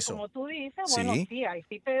sofá, como tú dices, bueno, sí, ahí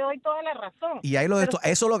sí te doy toda la razón. Y ahí eso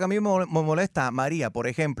es lo que a mí me molesta, María. Por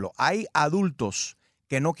ejemplo, hay adultos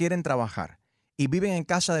que no quieren trabajar y viven en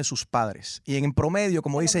casa de sus padres. Y en promedio,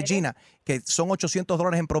 como dice Gina, que son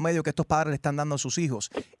 $800 en promedio que estos padres le están dando a sus hijos.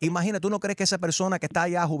 Imagina, ¿tú no crees que esa persona que está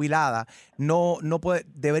ya jubilada no puede,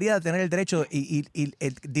 debería de tener el derecho y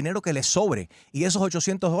el dinero que le sobre? Y esos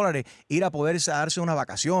 $800 ir a poder darse unas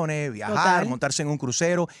vacaciones, viajar, Total. montarse en un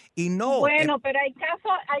crucero y no... Bueno, pero hay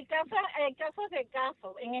casos de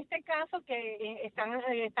casos. En este caso que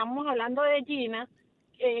estamos hablando de Gina,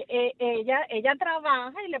 ella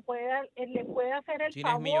trabaja y le puede hacer el Gina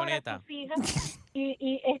es favor milloneta. a sus hijas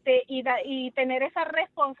y tener esa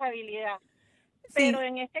responsabilidad. Pero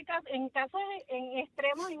en este caso, en casos en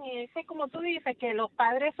extremos, en ese como tú dices, que los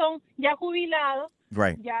padres son ya jubilados,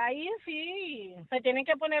 ya ahí sí se tienen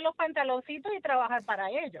que poner los pantaloncitos y trabajar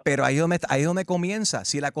para ellos. Pero ahí es donde comienza.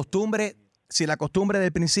 Si la costumbre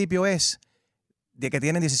del principio es de que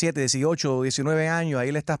tienen 17, 18, 19 años,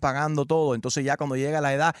 ahí le estás pagando todo. Entonces ya cuando llega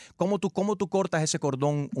la edad, ¿cómo tú cortas ese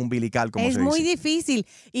cordón umbilical? Como es se dice? muy difícil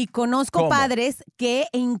y conozco padres que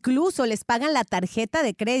incluso les pagan la tarjeta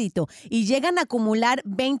de crédito y llegan a acumular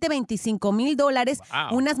 $25,000.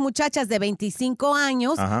 Wow. Unas muchachas de 25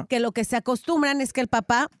 años que lo que se acostumbran es que el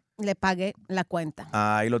papá le pague la cuenta.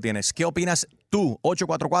 Ahí lo tienes. ¿Qué opinas tú?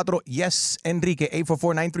 844-YES Enrique,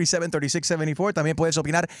 844-937-3674. También puedes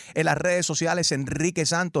opinar en las redes sociales, Enrique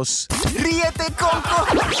Santos. Ríete con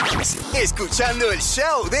cojones, escuchando el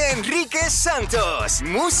show de Enrique Santos.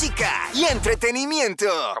 Música y entretenimiento.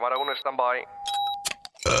 Cámara 1, stand-by.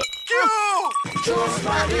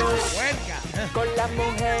 Chusma News. Con la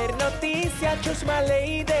mujer noticia, Chusma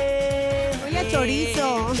Lady. Oye,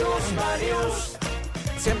 chorizo. Chusma News.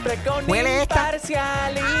 Siempre con Huele esta.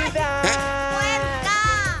 imparcialidad.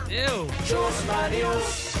 Chusma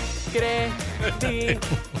News. Credibilidad.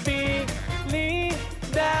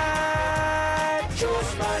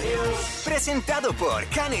 Chusma News. Presentado por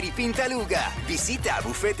Canary Pintaluga. Visita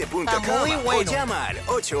bufete.com o llama al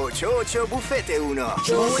 888-BUFETE1.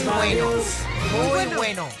 Muy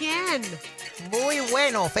bueno. ¿Quién? Muy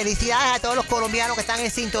bueno. Felicidades a todos los colombianos que están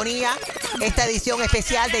en sintonía. Esta edición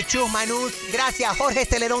especial de Chusma News. Gracias a Jorge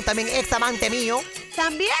Celedón, también ex amante mío.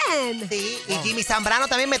 También. Sí, y Jimmy Zambrano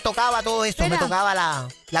también me tocaba todo esto. Me tocaba la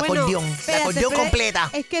acordeón. Espérate, la acordeón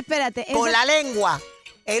completa. Es que espérate. Con la lengua.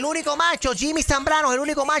 El único macho, Jimmy Zambrano, es el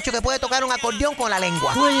único macho que puede tocar un acordeón con la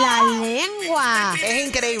lengua. Con la lengua. Es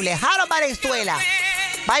increíble. Jaro Valenzuela.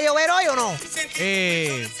 ¿Va a llover hoy o no?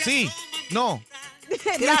 Sí. No.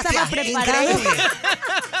 No estaba preparado. Increíble.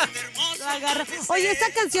 Lo agarra. Oye, esta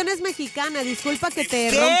canción es mexicana. Disculpa que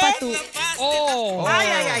te ¿Qué? rompa tu...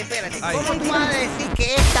 Ay, espérate. ¿Cómo tú vas a decir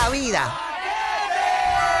que esta vida?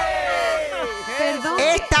 Perdón.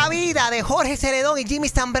 Esta vida de Jorge Celedón y Jimmy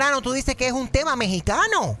Zambrano, tú dices que es un tema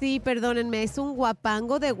mexicano. Sí, perdónenme, es un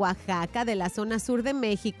guapango de Oaxaca, de la zona sur de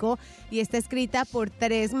México, y está escrita por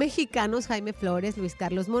 3 mexicanos, Jaime Flores, Luis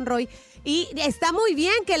Carlos Monroy, y está muy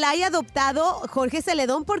bien que la haya adoptado Jorge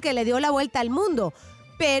Celedón porque le dio la vuelta al mundo,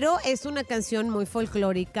 pero es una canción muy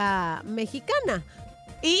folclórica mexicana.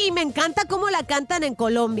 Y me encanta cómo la cantan en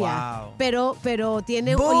Colombia. Wow. Pero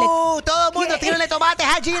tiene un... Todo el mundo tírale tomates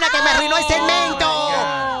a Gina que me arruinó el segmento.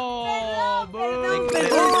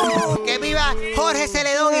 Que viva Jorge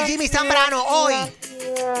Celedón y Jimmy Zambrano hoy.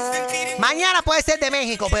 Mañana puede ser de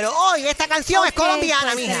México, pero hoy esta canción es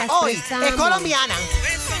colombiana, pues, mija. te la Hoy expresamos. es colombiana.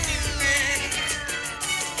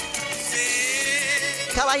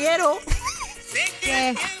 Caballero.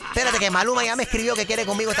 ¿Qué? Espérate que Maluma ya me escribió que quiere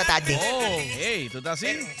conmigo esta tarde. Hey, ¿tú estás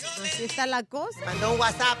así? Así está la cosa. Mandó un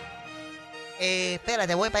WhatsApp.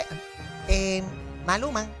 Espérate, voy para...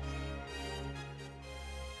 Maluma.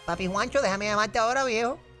 Papi Juancho, déjame llamarte ahora,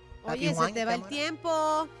 viejo. Papi Oye, se Juancho, te va el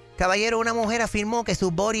tiempo. Caballero, una mujer afirmó que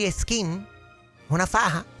su body skin, una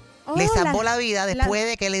faja, le salvó la vida después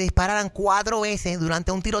de que le dispararan 4 veces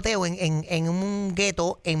durante un tiroteo en un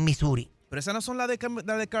gueto en Missouri. Pero esas no son las de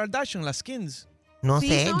Kardashian, las skins. No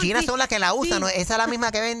sé, Gina son las que la usan, sí. ¿no? Esa es la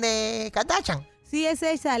misma que vende Kardashian. Sí, es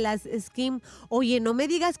esa, las Skim. Oye, no me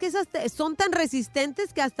digas que esas son tan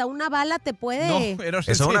resistentes que hasta una bala te puede...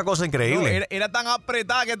 Eso es una cosa increíble. No, era tan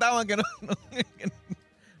apretada que estaban que no...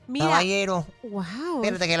 Mira. Caballero. Wow.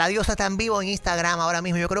 Espérate, que la diosa está en vivo en Instagram ahora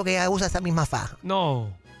mismo. Yo creo que ella usa esa misma faja.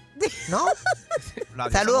 No. ¿No?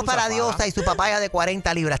 Saludos para la diosa y su papaya de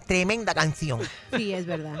 40 libras. Tremenda canción. Sí, es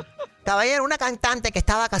verdad. Caballero, una cantante que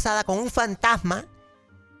estaba casada con un fantasma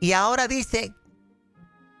y ahora dice...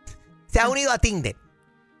 Se ha unido a Tinder.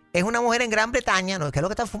 Es una mujer en Gran Bretaña. ¿No? ¿Qué es lo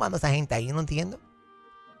que están fumando esa gente ahí? Yo no entiendo.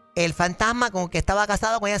 El fantasma con el que estaba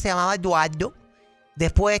casado con ella se llamaba Eduardo.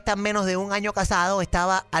 Después de estar menos de un año casado,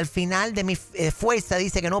 estaba al final de mi fuerza.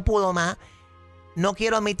 Dice que no pudo más. No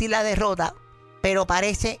quiero admitir la derrota, pero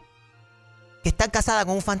parece que estar casada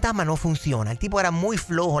con un fantasma no funciona. El tipo era muy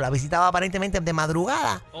flojo. La visitaba aparentemente de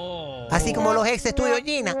madrugada. Así como los exes tuyos,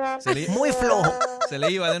 Gina. Muy flojo. Se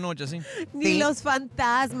le iba de noche, sí. Ni los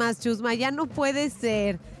fantasmas, Chusma, ya no puede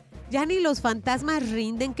ser. Ya ni los fantasmas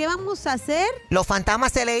rinden. ¿Qué vamos a hacer? Los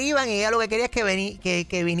fantasmas se le iban y ella lo que quería es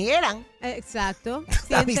que vinieran. Exacto.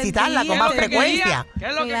 Sí, a visitarla con más frecuencia. ¿Qué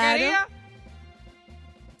es lo que quería?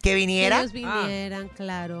 Que viniera. Que ellos vinieran,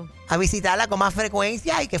 claro. A visitarla con más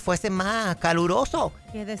frecuencia y que fuese más caluroso.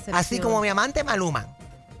 Qué decepción. Así como mi amante Maluma.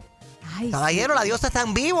 Ay, caballero, sí. la diosa está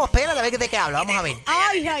en vivo. Espérate a ver de qué habla. Vamos a ver.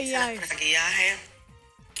 Ay, ay, ay. Maquillaje.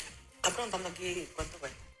 Está preguntando aquí cuánto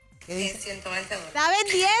cuesta. ¿Qué dice? 120 dólares. Está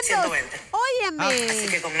vendiendo. 120. Óyeme. Así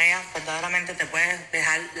que con ella verdaderamente te puedes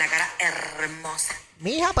dejar la cara hermosa.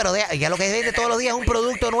 Mija, pero ya lo que vende todos los días es un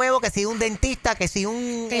producto nuevo, que si un dentista, que si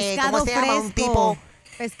un... Pescado ¿cómo se llama? fresco. Un tipo...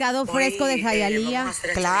 Pescado fresco de Hialeah.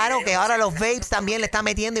 Claro, que ahora los vapes también le están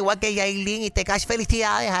metiendo, igual que Yailin y Tekash.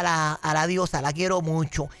 Felicidades a la diosa, la quiero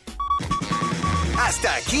mucho.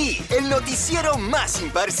 Hasta aquí, el noticiero más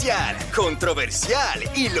imparcial, controversial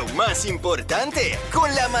y lo más importante,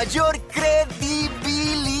 con la mayor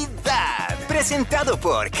credibilidad. Presentado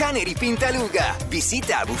por Canary Pintaluga.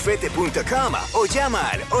 Visita bufete.com o llama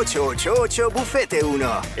al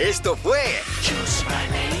 888-BUFETE1. Esto fue...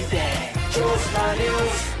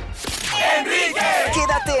 ¡Enrique!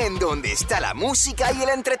 Quédate en donde está la música y el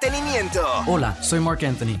entretenimiento. Hola, soy Mark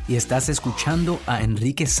Anthony y estás escuchando a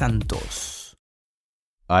Enrique Santos.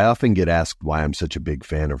 I often get asked why I'm such a big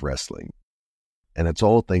fan of wrestling, and it's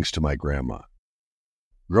all thanks to my grandma.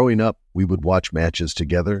 Growing up, we would watch matches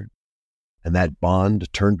together, and that bond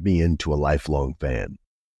turned me into a lifelong fan.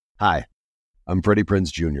 Hi, I'm Freddie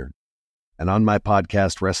Prinze Jr., and on my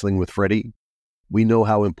podcast, Wrestling with Freddie, we know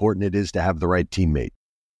how important it is to have the right teammate,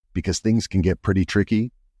 because things can get pretty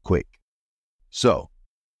tricky quick. So,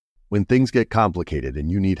 when things get complicated and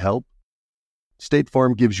you need help, State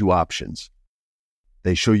Farm gives you options.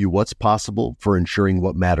 They show you what's possible for ensuring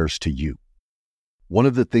what matters to you. One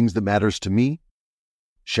of the things that matters to me,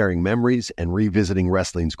 sharing memories and revisiting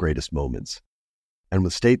wrestling's greatest moments. And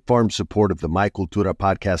with State Farm's support of the My Cultura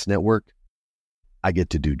Podcast Network, I get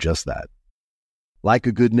to do just that. Like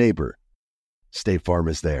a good neighbor, State Farm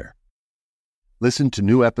is there. Listen to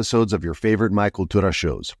new episodes of your favorite My Cultura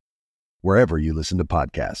shows, wherever you listen to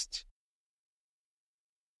podcasts.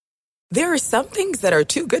 There are some things that are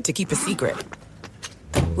too good to keep a secret.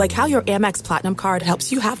 Like how your Amex Platinum card helps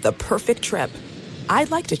you have the perfect trip.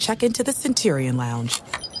 I'd like to check into the Centurion Lounge.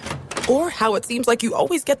 Or how it seems like you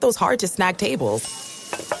always get those hard-to-snag tables.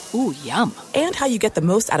 Ooh, yum. And how you get the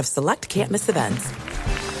most out of select can't-miss events.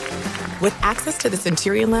 With access to the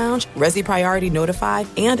Centurion Lounge, Resi Priority Notify,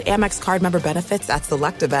 and Amex card member benefits at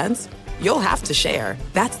select events, you'll have to share.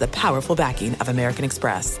 That's the powerful backing of American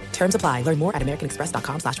Express. Terms apply. Learn more at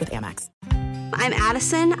americanexpress.com/withAmex. I'm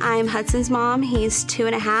Addison. I'm Hudson's mom. He's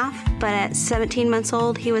 2.5, but at 17 months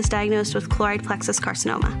old, he was diagnosed with choroid plexus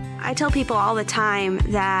carcinoma. I tell people all the time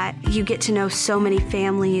that you get to know so many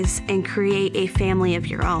families and create a family of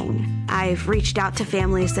your own. I've reached out to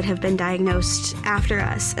families that have been diagnosed after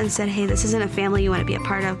us and said, hey, this isn't a family you want to be a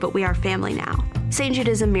part of, but we are family now. St. Jude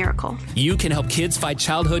is a miracle. You can help kids fight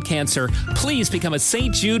childhood cancer. Please become a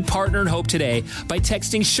St. Jude Partner in Hope today by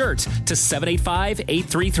texting SHIRT to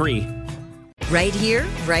 785-833. Right here,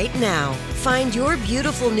 right now. Find your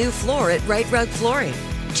beautiful new floor at Right Rug Flooring.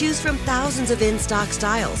 Choose from thousands of in-stock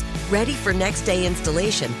styles, ready for next day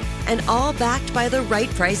installation, and all backed by the right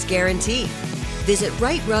price guarantee. Visit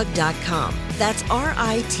rightrug.com. That's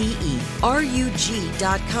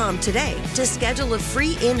RITERUG.com today to schedule a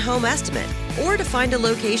free in-home estimate or to find a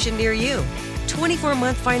location near you.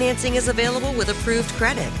 24-month financing is available with approved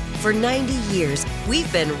credit. For 90 years,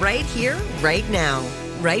 we've been right here, right now.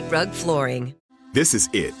 Right Rug Flooring. This is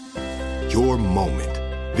it. Your moment.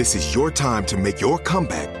 This is your time to make your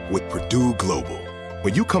comeback with Purdue Global.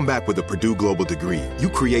 When you come back with a Purdue Global degree, you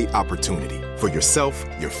create opportunity for yourself,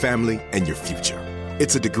 your family, and your future.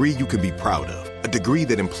 It's a degree you can be proud of, a degree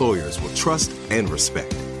that employers will trust and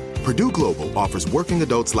respect. Purdue Global offers working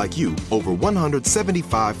adults like you over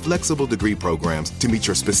 175 flexible degree programs to meet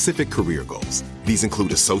your specific career goals. These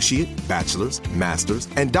include associate, bachelor's, master's,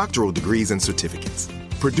 and doctoral degrees and certificates.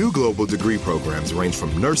 Purdue Global degree programs range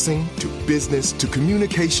from nursing to business to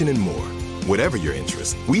communication and more. Whatever your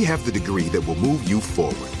interest, we have the degree that will move you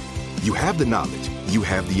forward. You have the knowledge, you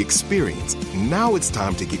have the experience. Now it's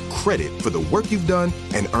time to get credit for the work you've done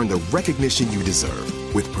and earn the recognition you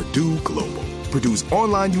deserve with Purdue Global, Purdue's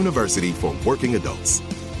online university for working adults.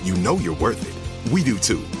 You know you're worth it. We do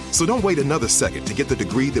too. So don't wait another second to get the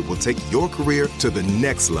degree that will take your career to the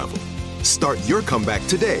next level. Start your comeback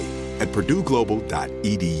today at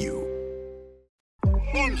purdueglobal.edu.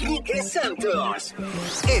 Enrique Santos.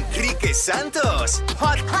 Enrique Santos.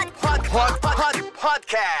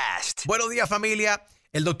 Podcast. Buenos días, familia.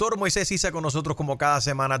 El doctor Moisés Isa con nosotros como cada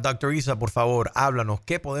semana. Doctor Isa, por favor, háblanos.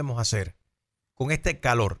 ¿Qué podemos hacer con este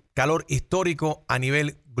calor? Calor histórico a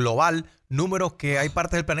nivel global. Números que hay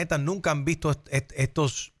partes del planeta nunca han visto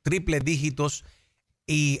estos triples dígitos.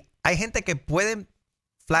 Y hay gente que pueden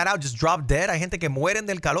flat out just drop dead. Hay gente que mueren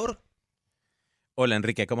del calor. Hola,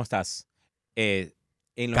 Enrique, ¿cómo estás?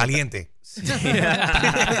 Caliente. Sí.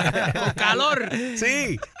 Con calor.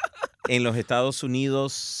 Sí. En los Estados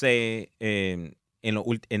Unidos, en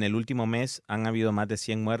el último mes, han habido más de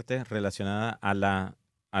 100 muertes relacionadas a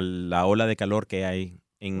la ola de calor que hay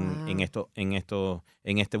en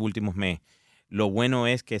este último mes. Lo bueno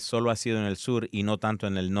es que solo ha sido en el sur y no tanto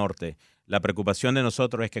en el norte. La preocupación de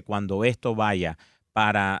nosotros es que cuando esto vaya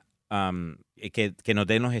para que nos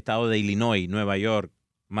den los estados de Illinois, Nueva York,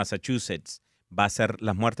 Massachusetts,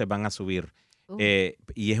 las muertes van a subir.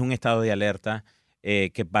 Y es un estado de alerta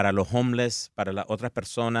que para los homeless, para las otras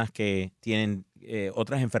personas que tienen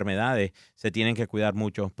otras enfermedades, se tienen que cuidar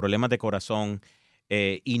mucho, problemas de corazón,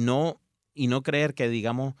 y no creer que,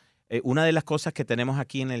 digamos, una de las cosas que tenemos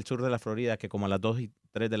aquí en el sur de la Florida, que como a las 2 y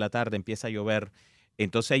 3 de la tarde empieza a llover,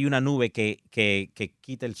 entonces hay una nube que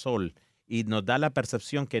quita el sol y nos da la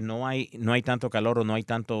percepción que no hay tanto calor o no hay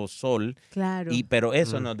tanto sol. Claro. Pero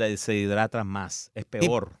eso nos deshidrata más. Es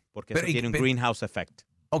peor, porque eso tiene un greenhouse effect.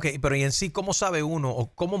 Ok, pero y en sí, ¿cómo sabe uno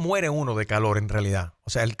o cómo muere uno de calor en realidad? O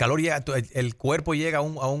sea, el calor llega, el cuerpo llega a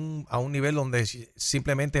un nivel donde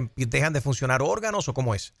simplemente dejan de funcionar órganos, ¿o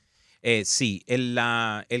cómo es? Sí,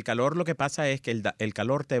 el calor, lo que pasa es que el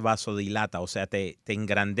calor te vasodilata, o sea, te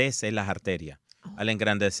engrandece las arterias. Al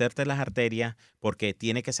engrandecerte las arterias, porque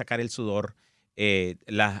tiene que sacar el sudor,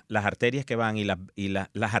 las arterias que van y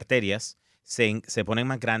las arterias se ponen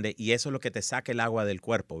más grandes y eso es lo que te saca el agua del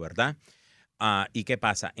cuerpo, ¿verdad? ¿Y qué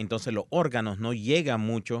pasa? Entonces los órganos no llegan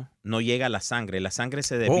mucho, no llega la sangre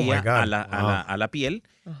se desvía a la piel,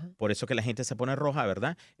 por eso que la gente se pone roja,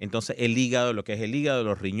 ¿verdad? Entonces el hígado, lo que es el hígado,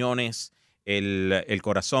 los riñones, el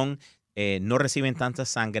corazón, no reciben tanta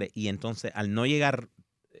sangre y entonces al no llegar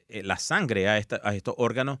la sangre a estos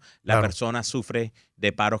órganos, la persona sufre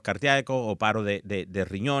de paros cardíacos o paros de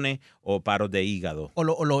riñones o paros de hígado. O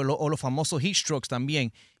los famosos heat strokes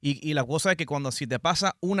también. Y la cosa es que si te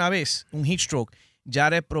pasa una vez un heat stroke, ya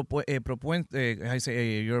eres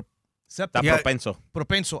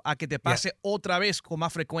propenso a que te pase otra vez con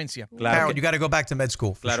más frecuencia. Claro, you got to go back to med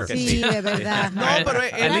school. Claro que sí, de verdad. No, pero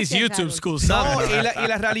at least YouTube school. No, y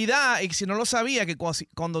la realidad, y si no lo sabía, que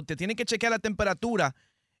cuando te tienen que chequear la temperatura,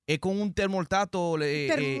 es con un termostato.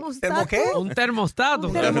 ¿Termostato? ¿Qué? Un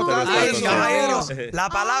termostato. La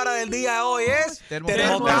palabra del día hoy es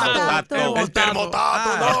termostato. El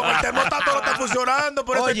termostato. No, el termostato no está funcionando.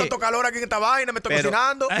 Por eso hay tanto calor aquí en esta vaina. Me estoy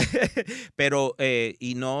cocinando. Pero,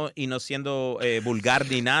 y no siendo vulgar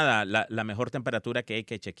ni nada, la mejor temperatura que hay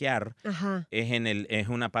que chequear es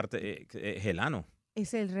una parte, es el ano.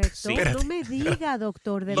 Es el recto. Sí. No me diga,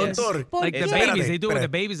 doctor. Doctor. Like the babies, they do with the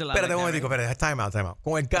babies a lot. Espérate un momentico, time out.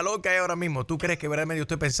 Con el calor que hay ahora mismo, ¿tú crees que verdaderamente yo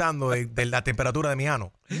estoy pensando de la temperatura de mi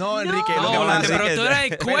ano? No, Enrique. No, la temperatura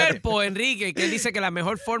del cuerpo, Enrique, que él dice que la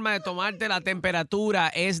mejor forma de tomarte la temperatura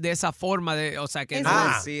es de esa forma, o sea que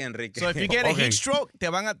sí, Enrique. So if you get a heat stroke, te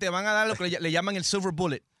van a dar lo que le llaman el silver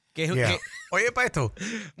bullet. Oye, para esto.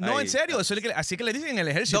 No, en serio, así que le dicen en el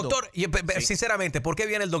ejército. Doctor, sinceramente, ¿por qué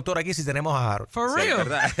viene el doctor aquí si tenemos a Harold? For real.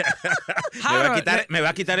 ¿Me va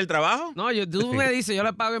a quitar el trabajo? No, tú me dices, yo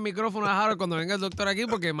le pago el micrófono a Harold cuando venga el doctor aquí,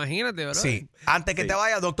 porque imagínate, ¿verdad? Sí. Antes que te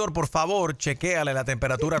vaya, doctor, por favor, chequéale la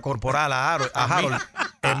temperatura corporal a Harold.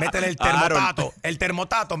 métele el termotato. El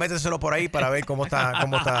termotato, méteselo por ahí para ver cómo está,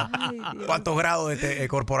 cuántos grados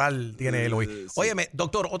corporal tiene él hoy. Óyeme,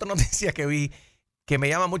 doctor, otra noticia que vi que me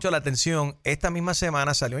llama mucho la atención. Esta misma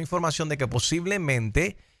semana salió información de que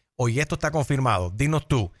posiblemente, hoy esto está confirmado, dinos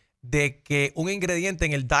tú, de que un ingrediente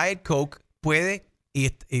en el Diet Coke puede,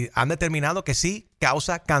 y han determinado que sí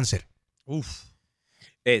causa cáncer.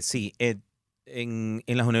 Sí, en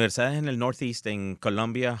las universidades en el Northeast, en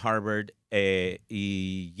Columbia, Harvard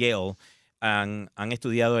y Yale, han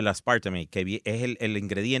estudiado el aspartame, que es el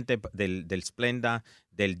ingrediente del Splenda,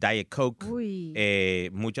 del Diet Coke,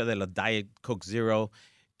 muchos de los Diet Coke Zero.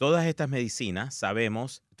 Todas estas medicinas,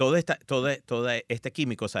 sabemos, todo este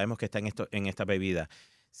químico sabemos que está en esta bebida.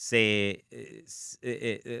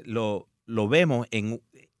 Lo vemos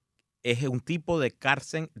es un tipo de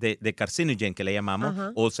carcinogen que le llamamos.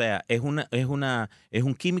 Ajá. O sea, es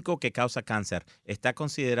un químico que causa cáncer. Está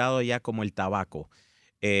considerado ya como el tabaco.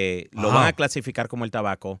 Lo van a clasificar como el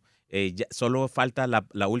tabaco. Solo falta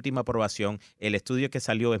la última aprobación. El estudio que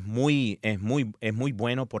salió es muy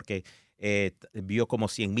bueno porque vio como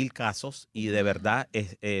 100,000 casos y de verdad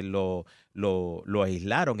lo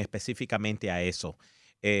aislaron específicamente a eso.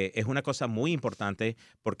 Es una cosa muy importante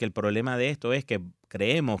porque el problema de esto es que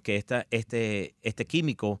creemos que este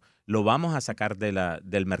químico lo vamos a sacar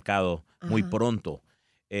del mercado muy pronto.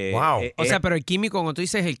 O sea, pero el químico, cuando tú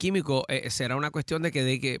dices el químico, ¿será una cuestión de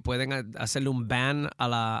que pueden hacerle un ban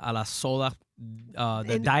a las sodas,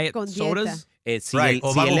 de diet sodas?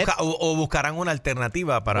 O buscarán una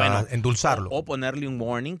alternativa para endulzarlo. O ponerle un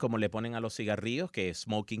warning, como le ponen a los cigarrillos, que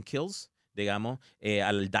smoking kills. Digamos,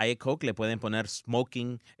 al Diet Coke le pueden poner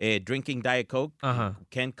drinking Diet Coke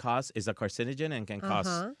can cause, is a carcinogen and can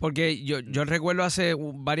cause. Porque yo recuerdo hace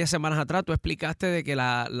varias semanas atrás, tú explicaste de que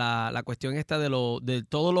la cuestión está de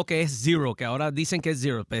todo lo que es zero, que ahora dicen que es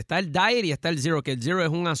zero. Pero está el diet y está el zero, que el zero es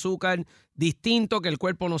un azúcar distinto que el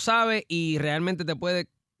cuerpo no sabe y realmente te puede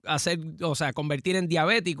hacer, o sea, convertir en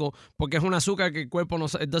diabético porque es un azúcar que el cuerpo no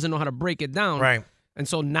doesn't know how to break it down. Right. And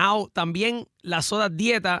so now también la soda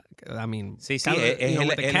dieta, I mean, sí,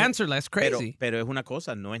 the cancer, that's crazy. Pero es una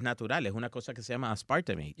cosa, no es natural, es una cosa que se llama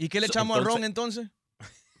aspartame. ¿Y qué le echamos al ron entonces?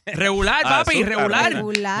 Regular, papi, regular.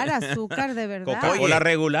 Regular, azúcar, de verdad. Coca-Cola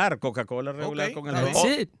regular con el ron.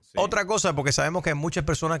 Otra cosa, porque sabemos que hay muchas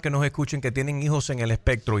personas que nos escuchen que tienen hijos en el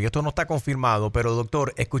espectro y esto no está confirmado, pero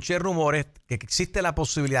doctor, escuché rumores que existe la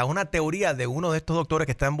posibilidad, una teoría de uno de estos doctores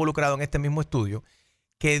que está involucrado en este mismo estudio,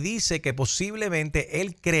 que dice que posiblemente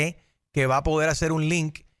él cree que va a poder hacer un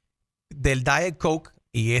link del Diet Coke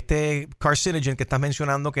y este carcinogen que estás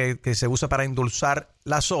mencionando que se usa para endulzar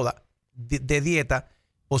la soda de dieta,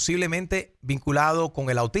 posiblemente vinculado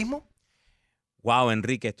con el autismo. Wow,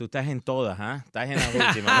 Enrique, tú estás en todas, ¿ah? Estás en las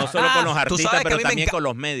últimas. No solo con los artistas, pero también con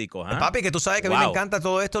los médicos. Papi, que tú sabes que a mí me encanta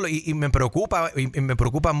todo esto y me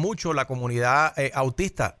preocupa mucho la comunidad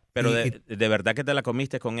autista. Pero de verdad que te la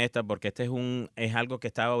comiste con esta, porque este es algo que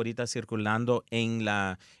está ahorita circulando en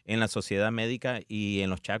la sociedad médica y en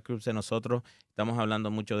los chat groups de nosotros. Estamos hablando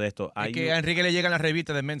mucho de esto. Es que a Enrique le llegan las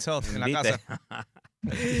revistas de Men's Health en la casa.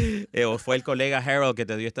 O fue el colega Harold que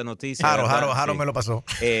te dio esta noticia. Harold me lo pasó.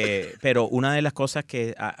 Pero una de las cosas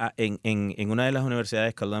que en una de las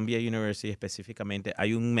universidades, Columbia University específicamente,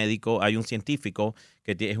 hay un médico, hay un científico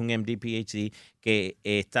que es un MD, PhD, que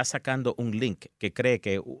está sacando un link que cree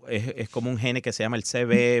que es como un gene que se llama el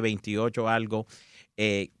CB28 algo,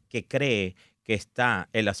 que cree que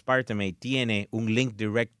el aspartame tiene un link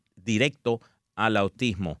directo al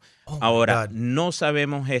autismo. Ahora, no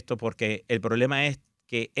sabemos esto porque el problema es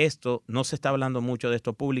que esto no se está hablando mucho de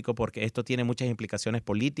esto público porque esto tiene muchas implicaciones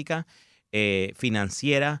políticas,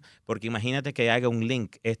 financieras, porque imagínate que haga un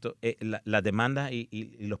link, la demanda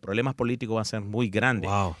y los problemas políticos van a ser muy grandes.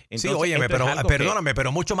 Wow. Entonces, sí, óyeme, pero perdóname,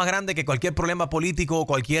 pero mucho más grande que cualquier problema político o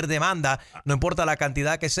cualquier demanda, no importa la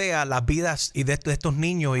cantidad que sea, las vidas y de estos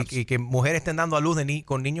niños y que mujeres estén dando a luz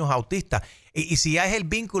con niños autistas. Y si ya es el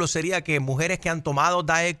vínculo, sería que mujeres que han tomado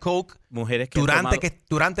Diet Coke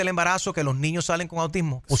durante el embarazo, que los niños salen con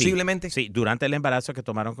autismo, posiblemente. Sí, durante el embarazo que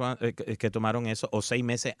tomaron eso, o 6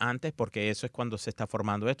 meses antes, porque eso es cuando se está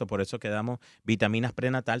formando esto. Por eso que damos vitaminas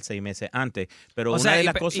prenatal 6 meses antes. Pero una de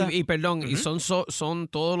las cosas... perdón, y son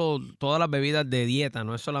todas las bebidas de dieta,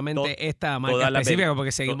 no es solamente esta marca específica,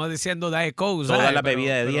 porque seguimos diciendo Diet Coke. Todas las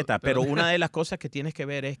bebidas de dieta. Pero una de las cosas que tienes que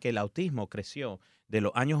ver es que el autismo creció de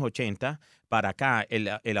los años 80 para acá.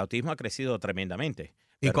 El autismo ha crecido tremendamente.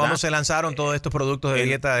 ¿Y cuándo se lanzaron todos estos productos de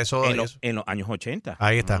dieta de soda? En los años 80.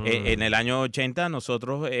 Ahí está. En el año 80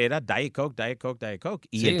 nosotros era Diet Coke.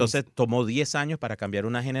 Y entonces tomó 10 años para cambiar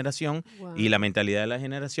una generación y la mentalidad de la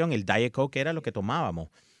generación, el Diet Coke era lo que tomábamos.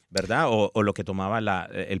 ¿verdad? O lo que tomaba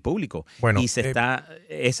el público. Bueno, y esa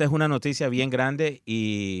es una noticia bien grande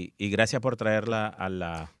y gracias por traerla a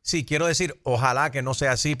la... Sí, quiero decir, ojalá que no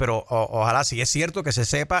sea así, pero ojalá si es cierto que se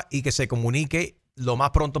sepa y que se comunique lo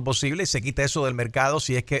más pronto posible y se quite eso del mercado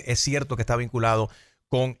si es que es cierto que está vinculado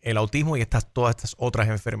con el autismo y todas estas otras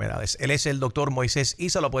enfermedades. Él es el doctor Moisés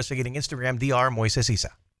Isa, lo puedes seguir en Instagram, Dr. Moisés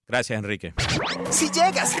Isa. Gracias, Enrique. Si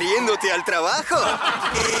llegas riéndote al trabajo,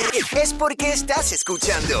 es porque estás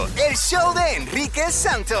escuchando el show de Enrique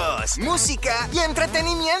Santos. Música y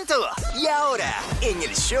entretenimiento. Y ahora, en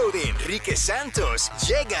el show de Enrique Santos,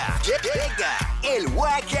 llega el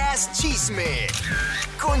Wackass Chisme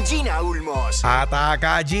con Gina Ulmos.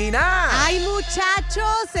 ¡Ataca, Gina! Ay,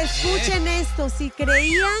 muchachos, escuchen esto. Si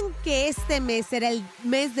creían que este mes era el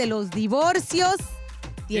mes de los divorcios,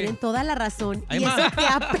 tienen toda la razón. Y eso que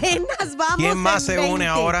apenas vamos. ¿Quién más se une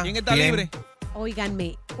ahora? ¿Quién está libre?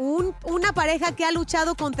 Óiganme, una pareja que ha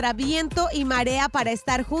luchado contra viento y marea para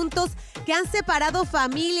estar juntos, que han separado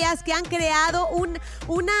familias, que han creado un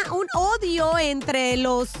odio entre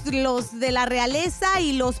los de la realeza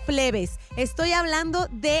y los plebes. Estoy hablando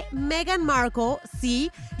de Meghan Markle,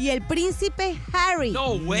 sí, y el príncipe Harry.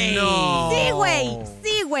 No way. No.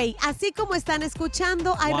 Sí, güey. Así como están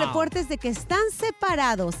escuchando, hay reportes de que están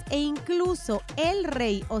separados e incluso el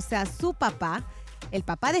rey, o sea, su papá, el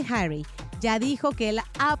papá de Harry, ya dijo que él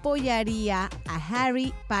apoyaría a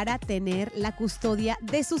Harry para tener la custodia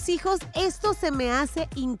de sus hijos. Esto se me hace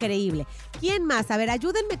increíble. ¿Quién más? A ver,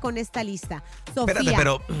 ayúdenme con esta lista. Sofía. Espérate,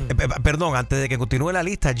 pero, perdón, antes de que continúe la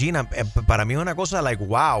lista, Gina, para mí es una cosa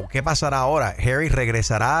wow, ¿qué pasará ahora? ¿Harry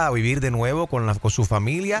regresará a vivir de nuevo con su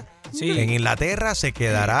familia? Sí. ¿En Inglaterra? ¿Se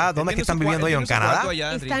quedará? ¿Dónde es que están viviendo ellos? ¿En Canadá?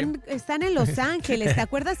 Están en Los Ángeles. ¿Te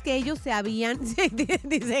acuerdas que ellos se habían,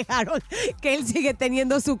 dice Harold, que él sigue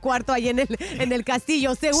teniendo su cuarto ahí en el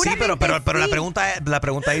castillo? Seguramente sí, pero sí. la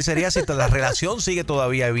pregunta ahí sería si la relación sigue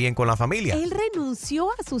todavía bien con la familia. Él renunció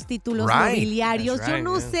a sus títulos nobiliarios. Yo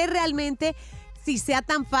no sé realmente si sea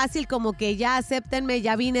tan fácil como que ya acéptenme,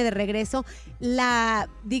 ya vine de regreso.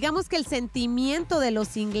 Digamos que el sentimiento de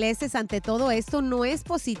los ingleses ante todo esto no es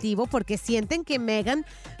positivo porque sienten que Meghan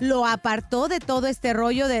lo apartó de todo este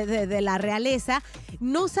rollo de la realeza.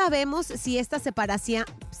 No sabemos si esta separación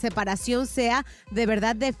sea de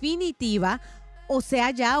verdad definitiva o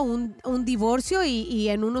sea ya un divorcio y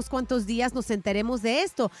en unos cuantos días nos enteremos de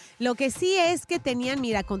esto. Lo que sí es que tenían,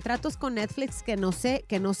 contratos con Netflix que no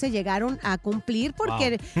se llegaron a cumplir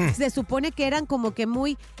porque se supone que eran como que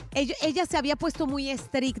ella se había puesto muy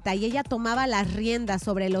estricta y ella tomaba las riendas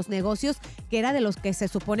sobre los negocios que era de los que se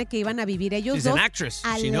supone que iban a vivir ellos dos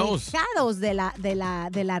alejados de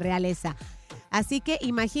la realeza. Así que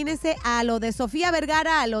imagínense a lo de Sofía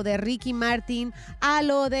Vergara, a lo de Ricky Martin, a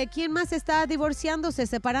lo de ¿quién más está divorciándose,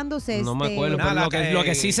 separándose? No me acuerdo, pero lo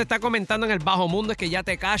que sí se está comentando en el bajo mundo es que ya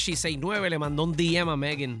Tekashi 69 le mandó un DM a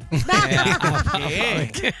Meghan.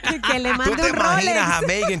 Que le mande ¿Tú te un imaginas Rolex. a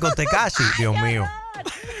Meghan con Tekashi? Dios mío.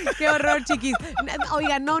 Qué horror, chiquis.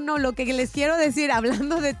 Oigan, no, lo que les quiero decir,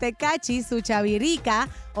 hablando de Tekashi, su chavirica,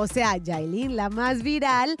 o sea, Yailin, la más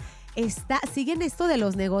viral, siguen esto de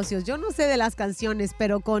los negocios. Yo no sé de las canciones,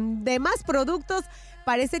 pero con demás productos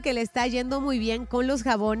parece que le está yendo muy bien con los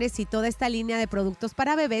jabones y toda esta línea de productos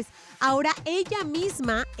para bebés. Ahora ella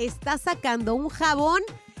misma está sacando un jabón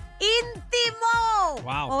íntimo.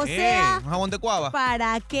 Wow, o sea, un jabón de cuava.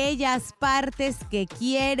 Para aquellas partes que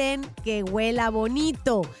quieren que huela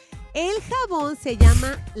bonito. El jabón se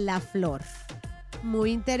llama La Flor.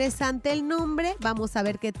 Muy interesante el nombre. Vamos a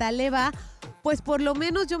ver qué tal le va. Pues por lo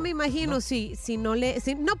menos yo me imagino si no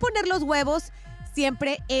poner los huevos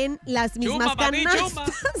siempre en las mismas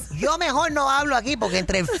canastas. Yo mejor no hablo aquí porque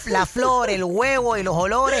entre la flor, el huevo y los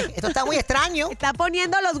olores, esto está muy extraño. Está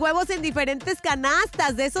poniendo los huevos en diferentes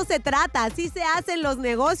canastas, de eso se trata. Así se hacen los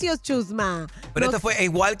negocios, chusma. Pero esto fue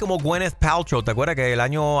igual como Gwyneth Paltrow. ¿Te acuerdas que el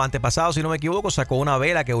año antepasado, si no me equivoco, sacó una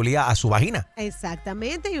vela que olía a su vagina?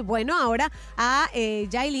 Exactamente. Y bueno, ahora a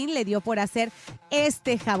Yailin le dio por hacer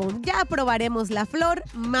este jabón. Ya probaremos La Flor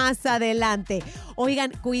más adelante.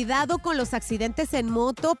 Oigan, cuidado con los accidentes en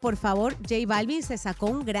moto, por favor. J Balvin se sacó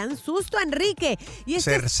un gran susto, Enrique. Y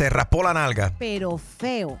se raspó la nalga. Pero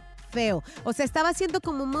feo. O sea, estaba haciendo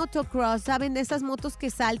como motocross, ¿saben? De esas motos que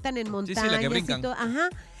saltan en montañas. Sí, la que brincan. y todo. Ajá.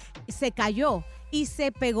 Se cayó y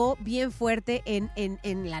se pegó bien fuerte en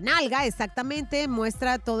la nalga, exactamente.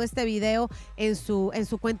 Muestra todo este video en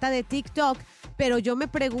su cuenta de TikTok. Pero yo me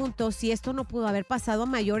pregunto si esto no pudo haber pasado a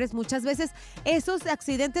mayores. Muchas veces esos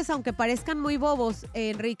accidentes, aunque parezcan muy bobos,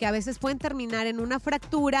 Enrique, a veces pueden terminar en una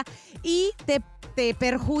fractura y te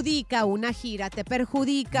perjudica una gira, te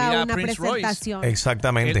perjudica una Prince presentación. Royce.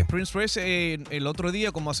 Exactamente. Prince Royce el otro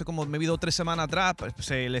día, hace como me 3 semanas atrás, pues,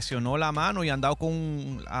 se lesionó la mano y ha andado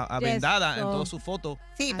con vendada en todas sus fotos.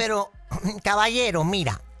 Sí, pero caballero,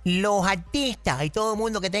 mira, los artistas y todo el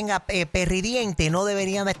mundo que tenga perridiente no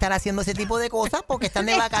deberían de estar haciendo ese tipo de cosas porque están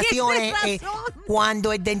de vacaciones.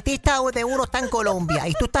 Cuando el dentista de uno está en Colombia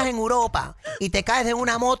y tú estás en Europa y te caes de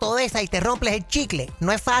una moto de esa y te rompes el chicle,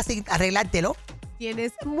 no es fácil arreglártelo.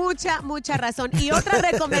 Tienes mucha razón. Y otra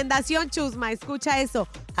recomendación, Chusma, escucha eso.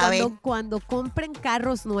 Cuando compren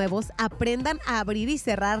carros nuevos, aprendan a abrir y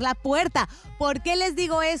cerrar la puerta. ¿Por qué les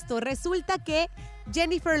digo esto? Resulta que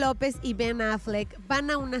Jennifer López y Ben Affleck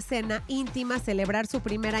van a una cena íntima a celebrar su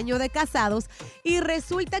primer año de casados y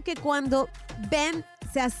resulta que cuando Ben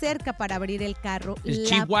se acerca para abrir el carro. El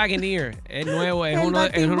Jeep Wagoneer es nuevo, es uno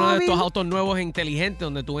de estos autos nuevos e inteligentes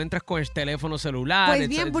donde tú entras con el teléfono celular. Pues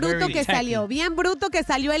bien bruto que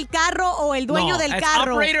salió el carro o el dueño del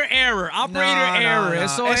carro. Operator error.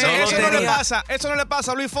 Eso no le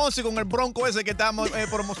pasa a Luis Fonsi con el Bronco ese que estamos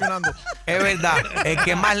promocionando. Es verdad, el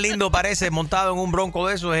que más lindo parece montado en un Bronco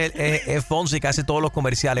de esos es Fonsi, que hace todos los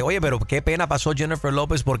comerciales. Oye, pero qué pena pasó Jennifer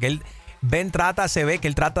López porque se ve que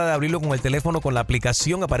él trata de abrirlo con el teléfono, con la aplicación,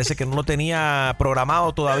 que parece que no lo tenía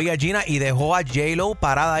programado todavía Gina, y dejó a J-Lo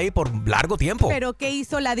parada ahí por largo tiempo. ¿Pero qué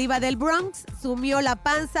hizo la diva del Bronx? Sumió la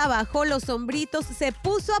panza, bajó los hombritos, se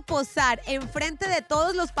puso a posar enfrente de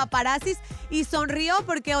todos los paparazzis y sonrió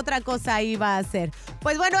porque otra cosa iba a hacer.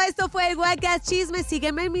 Pues bueno, esto fue el Wackass Chisme.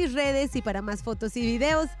 Sígueme en mis redes y para más fotos y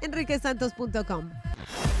videos, enriquesantos.com.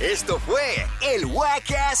 Esto fue el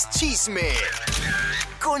Wackass Chisme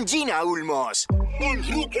con Gina Ulmos,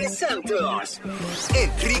 Enrique Santos.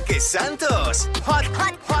 Enrique Santos, Hot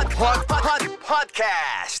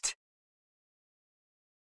Podcast.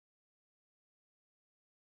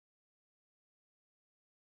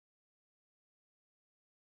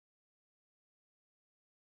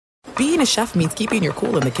 Being a chef means keeping your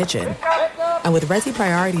cool in the kitchen. And with Resi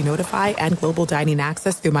Priority Notify and Global Dining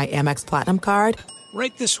Access through my Amex Platinum card,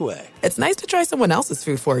 right this way. It's nice to try someone else's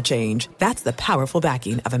food for a change. That's the powerful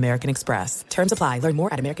backing of American Express. Terms apply. Learn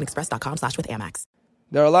more at americanexpress.com/withAmex.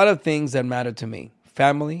 There are a lot of things that matter to me.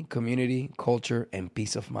 Family, community, culture, and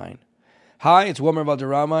peace of mind. Hi, it's Wilmer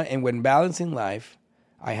Valderrama, and when balancing life,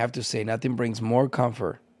 I have to say nothing brings more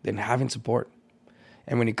comfort than having support.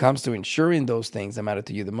 And when it comes to ensuring those things that matter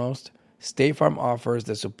to you the most, State Farm offers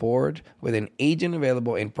the support with an agent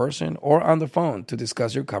available in person or on the phone to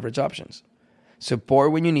discuss your coverage options.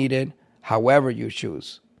 Support when you need it, however you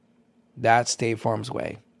choose. That's State Farm's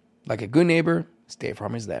way. Like a good neighbor, State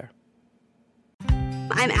Farm is there.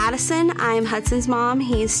 I'm Addison. I'm Hudson's mom.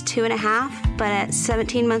 He's 2.5, but at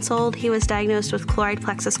 17 months old, he was diagnosed with choroid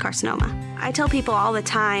plexus carcinoma. I tell people all the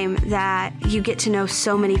time that you get to know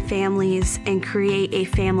so many families and create a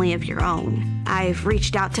family of your own. I've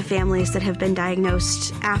reached out to families that have been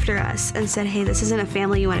diagnosed after us and said, hey, this isn't a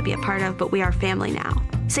family you want to be a part of, but we are family now.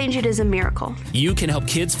 St. Jude is a miracle. You can help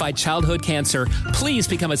kids fight childhood cancer. Please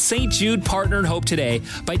become a St. Jude Partner in Hope today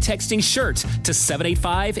by texting SHIRT to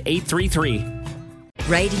 785-833.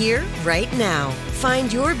 Right here, right now.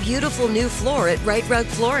 Find your beautiful new floor at Right Rug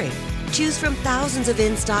Flooring. Choose from thousands of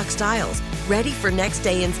in-stock styles, ready for next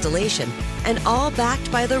day installation, and all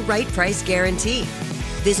backed by the right price guarantee.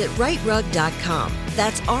 Visit rightrug.com.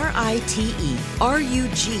 That's RITERUG.com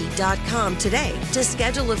today to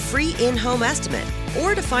schedule a free in-home estimate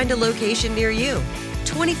or to find a location near you.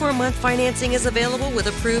 24-month financing is available with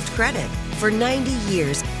approved credit. For 90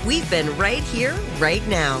 years, we've been right here, right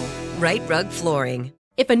now. Right Rug Flooring.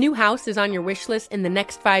 If a new house is on your wish list in the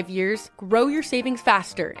next 5 years, grow your savings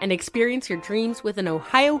faster and experience your dreams with an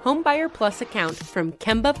Ohio Homebuyer Plus account from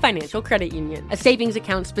Kemba Financial Credit Union. A savings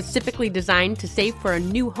account specifically designed to save for a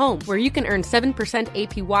new home where you can earn 7%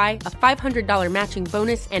 APY, a $500 matching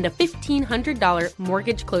bonus, and a $1,500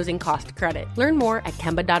 mortgage closing cost credit. Learn more at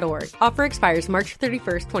Kemba.org. Offer expires March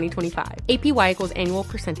 31st, 2025. APY equals annual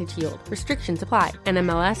percentage yield. Restrictions apply.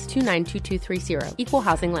 NMLS 292230. Equal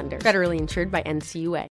housing lender. Federally insured by NCUA.